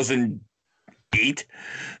 2008.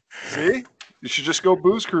 See, you should just go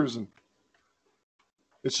booze cruising.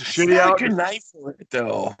 It's a shitty Not out. a good night for it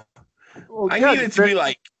though. Well, I yeah, need it to be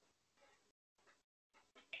like,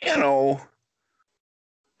 you know,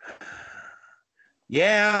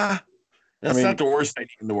 yeah. That's not the worst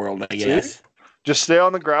idea in the world, I guess. Just stay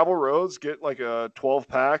on the gravel roads, get like a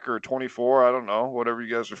 12-pack or 24, I don't know, whatever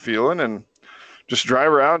you guys are feeling, and just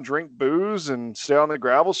drive around, drink booze, and stay on the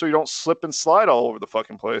gravel so you don't slip and slide all over the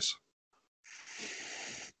fucking place.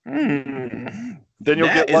 Then you'll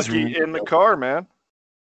get lucky in the car, man.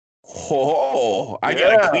 Oh, I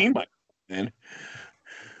gotta clean my then.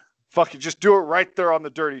 Fuck it, just do it right there on the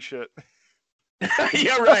dirty shit.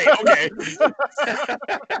 Yeah, right. Okay.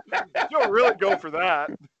 You don't really go for that.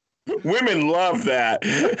 Women love that.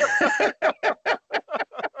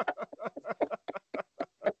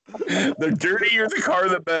 The dirtier the car,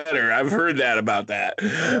 the better. I've heard that about that.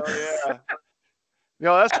 Oh, yeah. You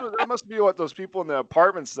know, that must be what those people in the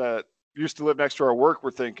apartments that used to live next to our work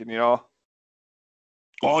were thinking, you know?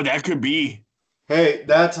 Oh, that could be. Hey,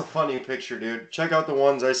 that's a funny picture, dude. Check out the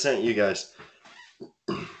ones I sent you guys.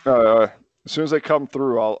 As soon as they come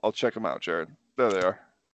through, I'll check them out, Jared. There they are.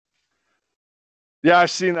 Yeah,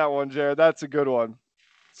 I've seen that one, Jared. That's a good one.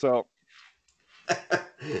 So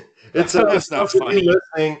it's not funny.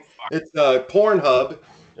 It's Pornhub,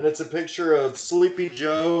 and it's a picture of Sleepy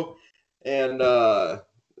Joe and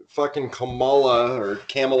fucking Kamala or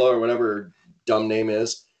whatever her dumb name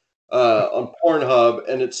is on Pornhub,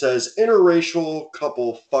 and it says interracial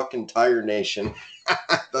couple fucking Tire Nation.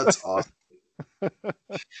 That's awesome.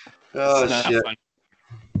 Oh shit!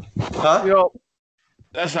 Huh? You know,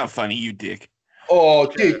 that's not funny, you dick. Oh,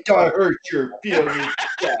 did I hurt your feelings?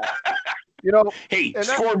 You know, hey,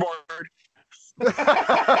 scoreboard.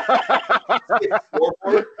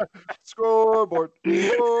 Scoreboard.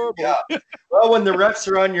 Yeah. Well, when the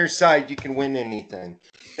refs are on your side, you can win anything.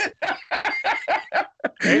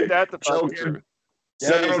 Ain't that the fucking Joking. truth?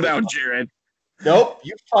 Settle down, Jared. Nope,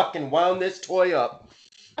 you fucking wound this toy up.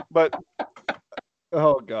 But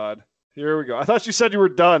oh god, here we go. I thought you said you were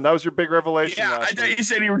done. That was your big revelation. Yeah, I thought you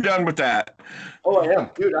said you were done with that. Oh, I am.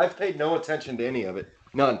 Dude, I've paid no attention to any of it.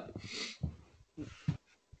 None.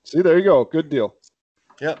 See, there you go. Good deal.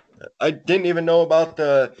 Yep. I didn't even know about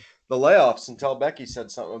the layoffs until Becky said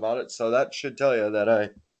something about it. So that should tell you that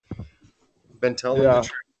I've been telling the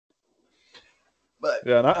truth. But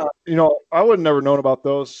yeah, and I would have never known about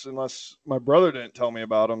those unless my brother didn't tell me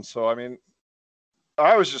about them. So I mean,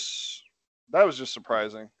 that was just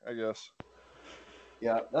surprising, I guess.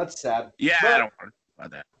 Yeah, that's sad. Yeah, but I don't know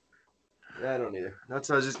about that. Yeah, I don't either. That's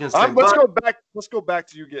what I was just gonna say. Let's go back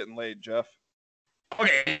to you getting laid, Jeff.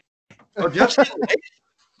 Okay. Oh, Jeff's getting laid?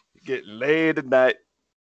 Getting laid tonight.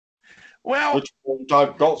 Well, which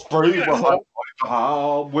I got sprayed behind the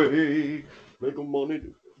highway, making money.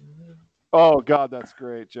 Oh God, that's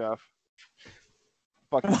great, Jeff.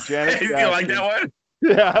 Fucking Janet. You like that one?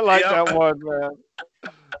 Yeah, I like that one, man.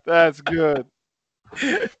 That's good.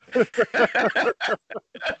 Well,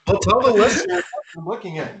 tell the listener what you're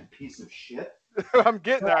looking at, you piece of shit. I'm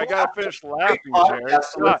getting there. I gotta finish laughing, Jared.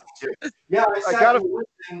 Yeah, I gotta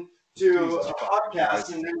listen to a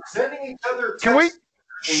podcast and they're sending each other. Can we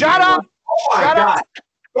shut up? Oh my God.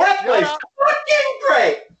 That was fucking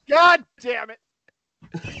great. God damn it.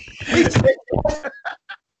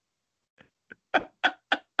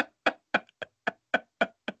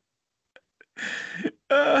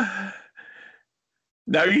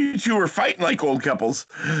 Now you two are fighting like old couples.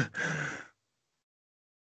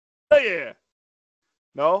 Oh, yeah.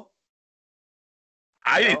 No?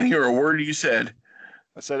 I didn't hear a word you said.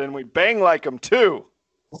 I said, and we bang like them too.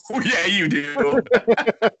 Oh, yeah, you do.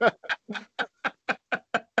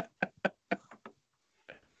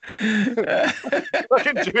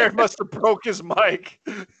 Fucking Jared must have broke his mic.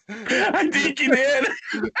 I think he did.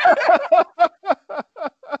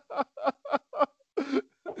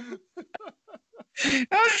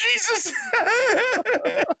 Oh, Jesus.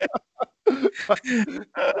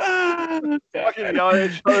 Fucking yelling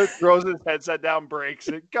at each other, throws his headset down, breaks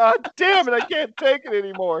it. God damn it, I can't take it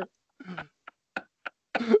anymore.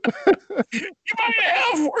 You might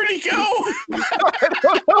have. Where'd he go? I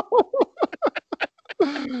don't know.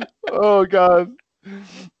 Oh, God.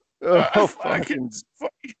 Oh, fucking.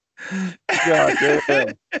 God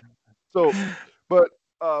damn. So, but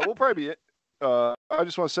we'll probably be. I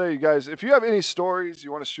just want to say, you guys, if you have any stories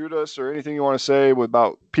you want to shoot us or anything you want to say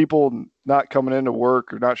about people not coming into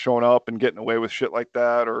work or not showing up and getting away with shit like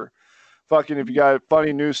that, or fucking if you got a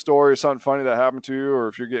funny news story or something funny that happened to you, or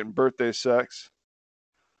if you're getting birthday sex.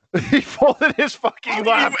 He folded his fucking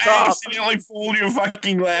laptop. You accidentally folded your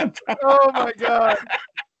fucking laptop. Oh my God.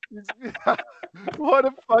 What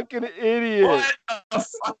a fucking idiot. What a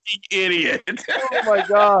fucking idiot. Oh my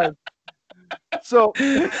God. So,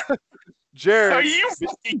 Jared. Are you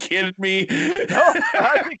fucking kidding me? No,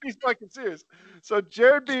 I think he's fucking serious. So,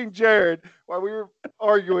 Jared being Jared, while we were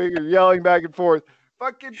arguing or yelling back and forth,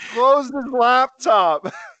 fucking closed his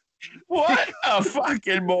laptop. What a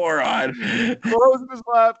fucking moron. Closed his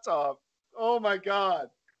laptop. Oh my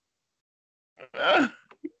God. God.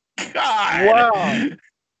 Wow.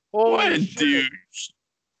 Holy what a shit. douche.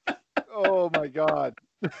 Oh my God.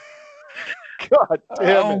 God damn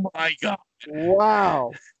it. Oh my God.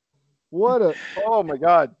 Wow. What a. Oh my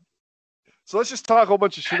God. So let's just talk a whole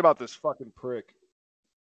bunch of shit about this fucking prick.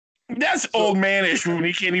 That's old manish when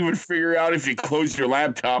you can't even figure out if you close your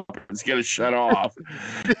laptop, it's going to shut off.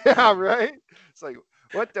 Yeah, right? It's like,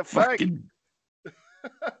 what the fuck?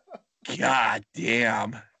 God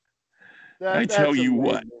damn. I That's tell you amazing.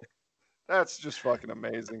 what. That's just fucking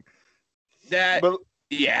amazing. That, But,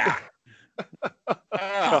 yeah.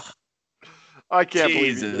 Ugh. I can't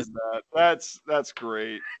believe he Jesus. did that. That's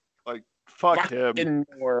great. Like, fuck him. Fucking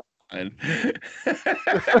moron. I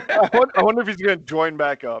wonder if he's going to join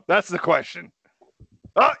back up. That's the question.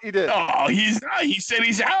 Oh, he did. Oh, he's not. He said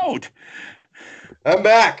he's out. I'm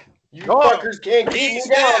back. You Oh. fuckers can't keep me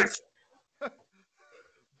down.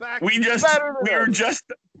 Back We just, better than we were us. just,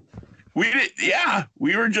 we did, yeah,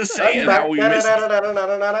 we were just saying how we missed you.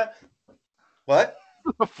 What?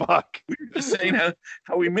 Fuck. We were just saying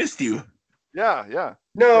how we missed you. Yeah, yeah.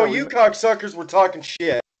 No, Yeah, you cocksuckers were talking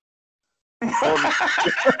shit.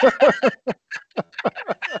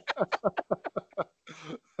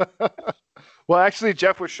 Well, actually,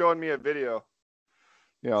 Jeff was showing me a video,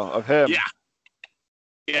 of him. Yeah.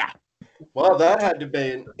 Yeah. Well, that had to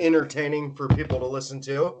be entertaining for people to listen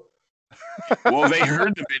to. Well, they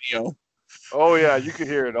heard the video. Oh, yeah, you could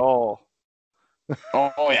hear it all.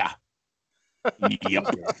 Oh yeah. Yep.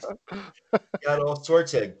 Got all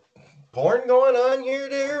sorts of porn going on here,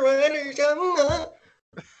 there, right, or something.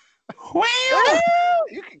 Well,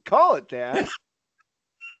 You can call it that.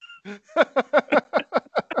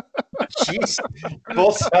 Jeez,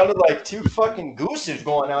 both sounded like two fucking gooses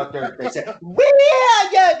going out there. They said, well,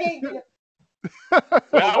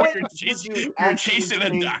 what you're would chasing, you you're actually chasing a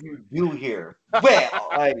say duck. you do here?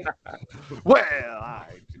 Well,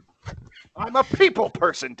 I'm a people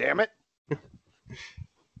person, damn it.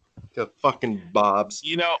 The fucking Bobs.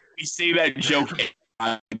 You know, we say that joke.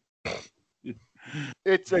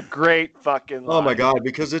 It's a great fucking line. Oh my god,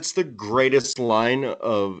 because it's the greatest line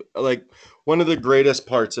of, like, one of the greatest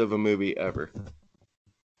parts of a movie ever.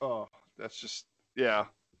 Oh, that's just, yeah.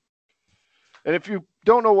 And if you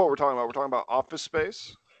don't know what we're talking about Office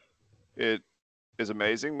Space. It is an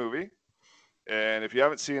amazing movie. And if you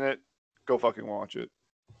haven't seen it, go fucking watch it.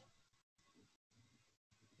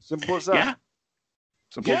 Simple as that. Yeah.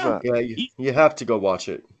 Simple as that. Yeah, you have to go watch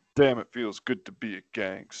it. Damn, it feels good to be a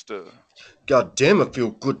gangster. God damn, it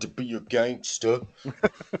feel good to be a gangster.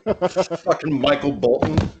 Fucking Michael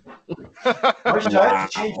Bolton. Marsh tries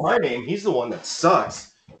to change my name. He's the one that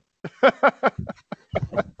sucks.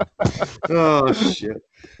 Oh, shit.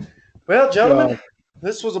 Well, gentlemen,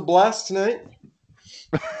 this was a blast tonight.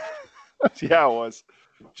 Yeah, it was.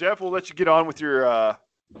 Jeff, we'll let you get on with your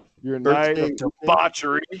night Birthday. of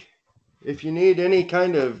debauchery. If you need any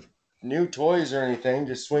kind of new toys or anything,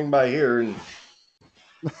 just swing by here and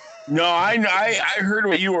No, I heard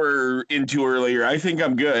what you were into earlier. I think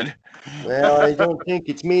I'm good. well, I don't think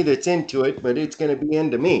it's me that's into it, but it's going to be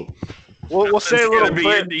into me. We'll say a It's little gonna be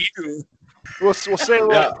prayer. into you. We'll say a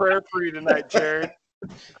little Yeah. prayer for you tonight, Jared.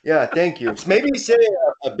 Yeah, thank you. Maybe say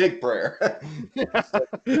a big prayer. A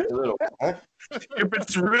little, huh? If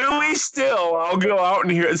it's really still, I'll go out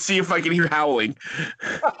and see if I can hear howling.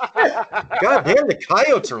 God damn, the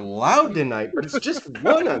coyotes are loud tonight, but it's just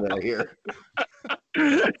one of them here.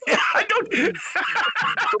 I don't.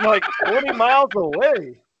 From like 20 miles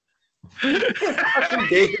away.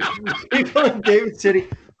 Fucking people in David City.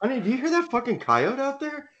 Honey, do you hear that fucking coyote out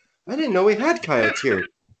there? I didn't know we had coyotes here.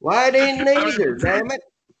 Why didn't they either, damn it?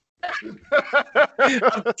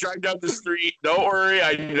 I'm driving down the street. Don't worry,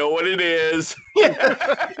 I know what it is.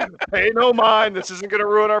 Pay no mind. This isn't gonna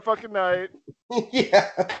ruin our fucking night. Yeah.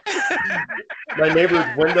 My neighbor's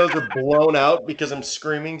windows are blown out because I'm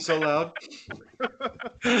screaming so loud.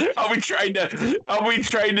 I'll be trying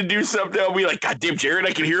to do something. I'll be like, God damn, Jared,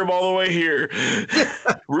 I can hear him all the way here.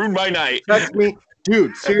 Ruined my night. Text me,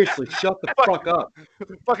 dude, seriously, shut the fuck up.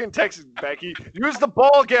 Fucking Texas, Becky. Use the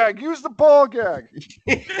ball gag. Use the ball gag.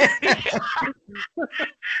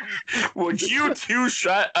 Would you two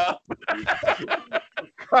shut up?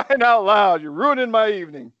 Crying out loud. You're ruining my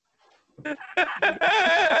evening.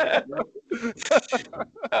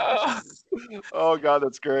 Oh God,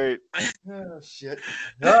 that's great. Oh, shit.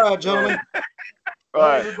 All right, gentlemen. All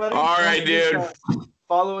right. Everybody. All right, dude.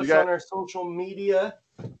 Follow us You got- on our social media.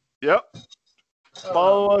 Yep.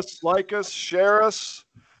 Follow us, like us, share us,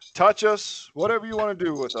 touch us, whatever you want to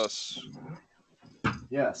do with us.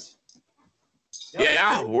 Yes.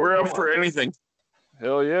 Yeah, we're up for anything.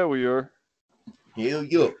 Hell yeah, we are.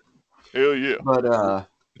 You. Hell yeah. But,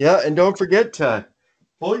 yeah, and don't forget to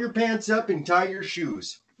pull your pants up and tie your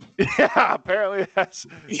shoes. Yeah, apparently that's a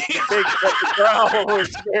big fucking problem we're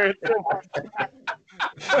experiencing.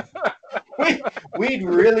 We'd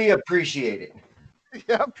really appreciate it.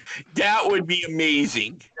 Yep. That would be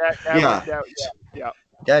amazing. Yeah.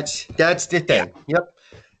 That's the thing. Yep.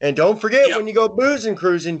 And don't forget, Yep. when you go boozing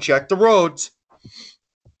cruising, check the roads.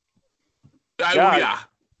 Yeah.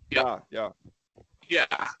 Yeah. Yeah.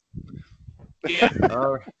 We And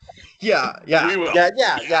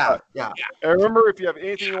remember, if you have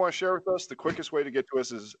anything you want to share with us, the quickest way to get to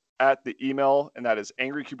us is at the email, and that is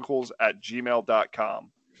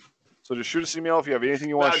angrycubicles@gmail.com. So just shoot us an email if you have anything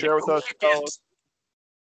you want to share with us. Tell us.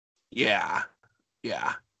 Yeah.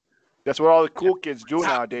 That's what all the cool kids do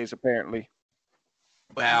nowadays, apparently.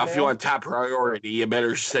 Well, if you want top priority, you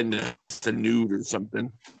better send us a nude or something.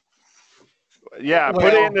 Yeah,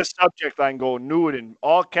 put it in the subject line, go nude in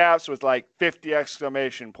all caps with like 50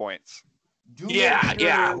 exclamation points.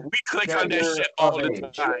 Yeah. We click on that shit all the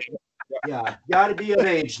time. Yeah, gotta be of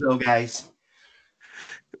age though, guys.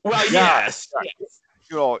 Well, Yeah. yes.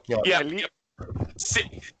 You know, Yeah. at least-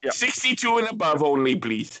 62 and above only,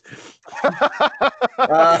 please.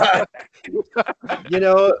 You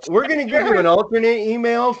know, we're gonna give you an alternate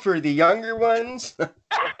email for the younger ones.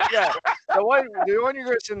 yeah, the one you're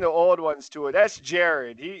gonna send the old ones to it. That's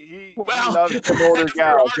Jared. He Well, loves the older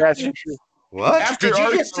gals. That's for sure. What? After Did you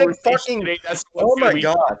our just say conversation fucking? today, that's Oh what's gonna my be-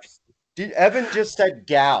 god! Evan just said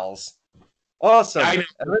gals. Awesome. I know.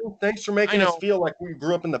 Evan, thanks for making I us know. feel like we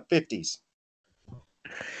grew up in the 50s.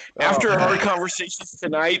 After our conversations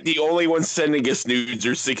tonight, the only ones sending us nudes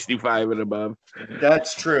are 65 and above.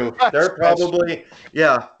 That's true. They're probably,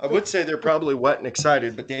 I would say they're probably wet and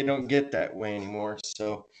excited, but they don't get that way anymore.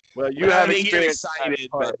 So, Well, you Well, have they get experience. excited,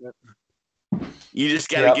 but you just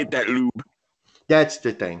got to get that lube. that's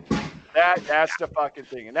the thing. That's the fucking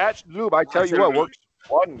thing. And that's lube, I tell you what, works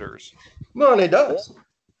wonders. Well, and it does.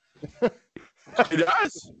 It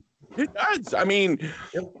does. It does. I mean,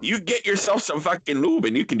 you get yourself some fucking lube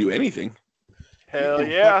and you can do anything. Hell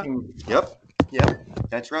yeah. Yep.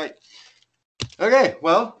 That's right. Okay,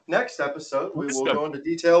 well, next episode we will go into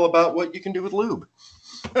detail about what you can do with lube.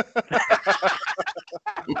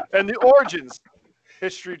 And the origins.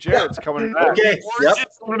 History Jared's coming back. Okay. Yep.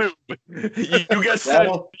 Lube. You got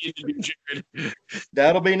That'll- Jared.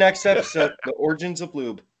 That'll be next episode. The origins of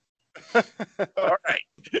lube. All right.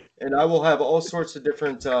 And I will have all sorts of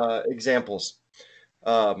different examples.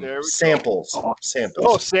 There we go. Samples. Samples.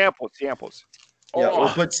 Oh, samples. Yeah, Oh. we'll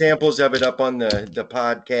put samples of it up on the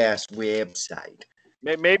podcast website.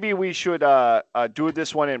 Maybe we should do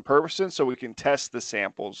this one in person so we can test the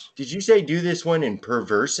samples. Did you say do this one in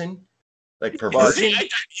perversion? Like See, perversion? I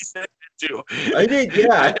said that too. I did,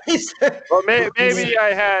 yeah. Well, maybe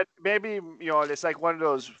it's like one of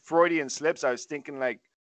those Freudian slips. I was thinking like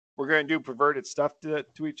we're going to do perverted stuff to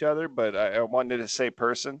each other, but I wanted to say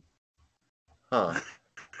person. Huh.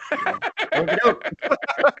 Okey-doke.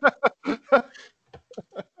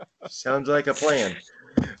 Sounds like a plan.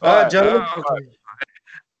 All right, gentlemen.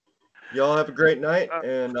 Y'all have a great night,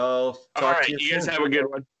 and I'll talk All right. to you You guys soon. have a good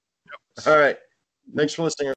one. All right. Thanks for listening.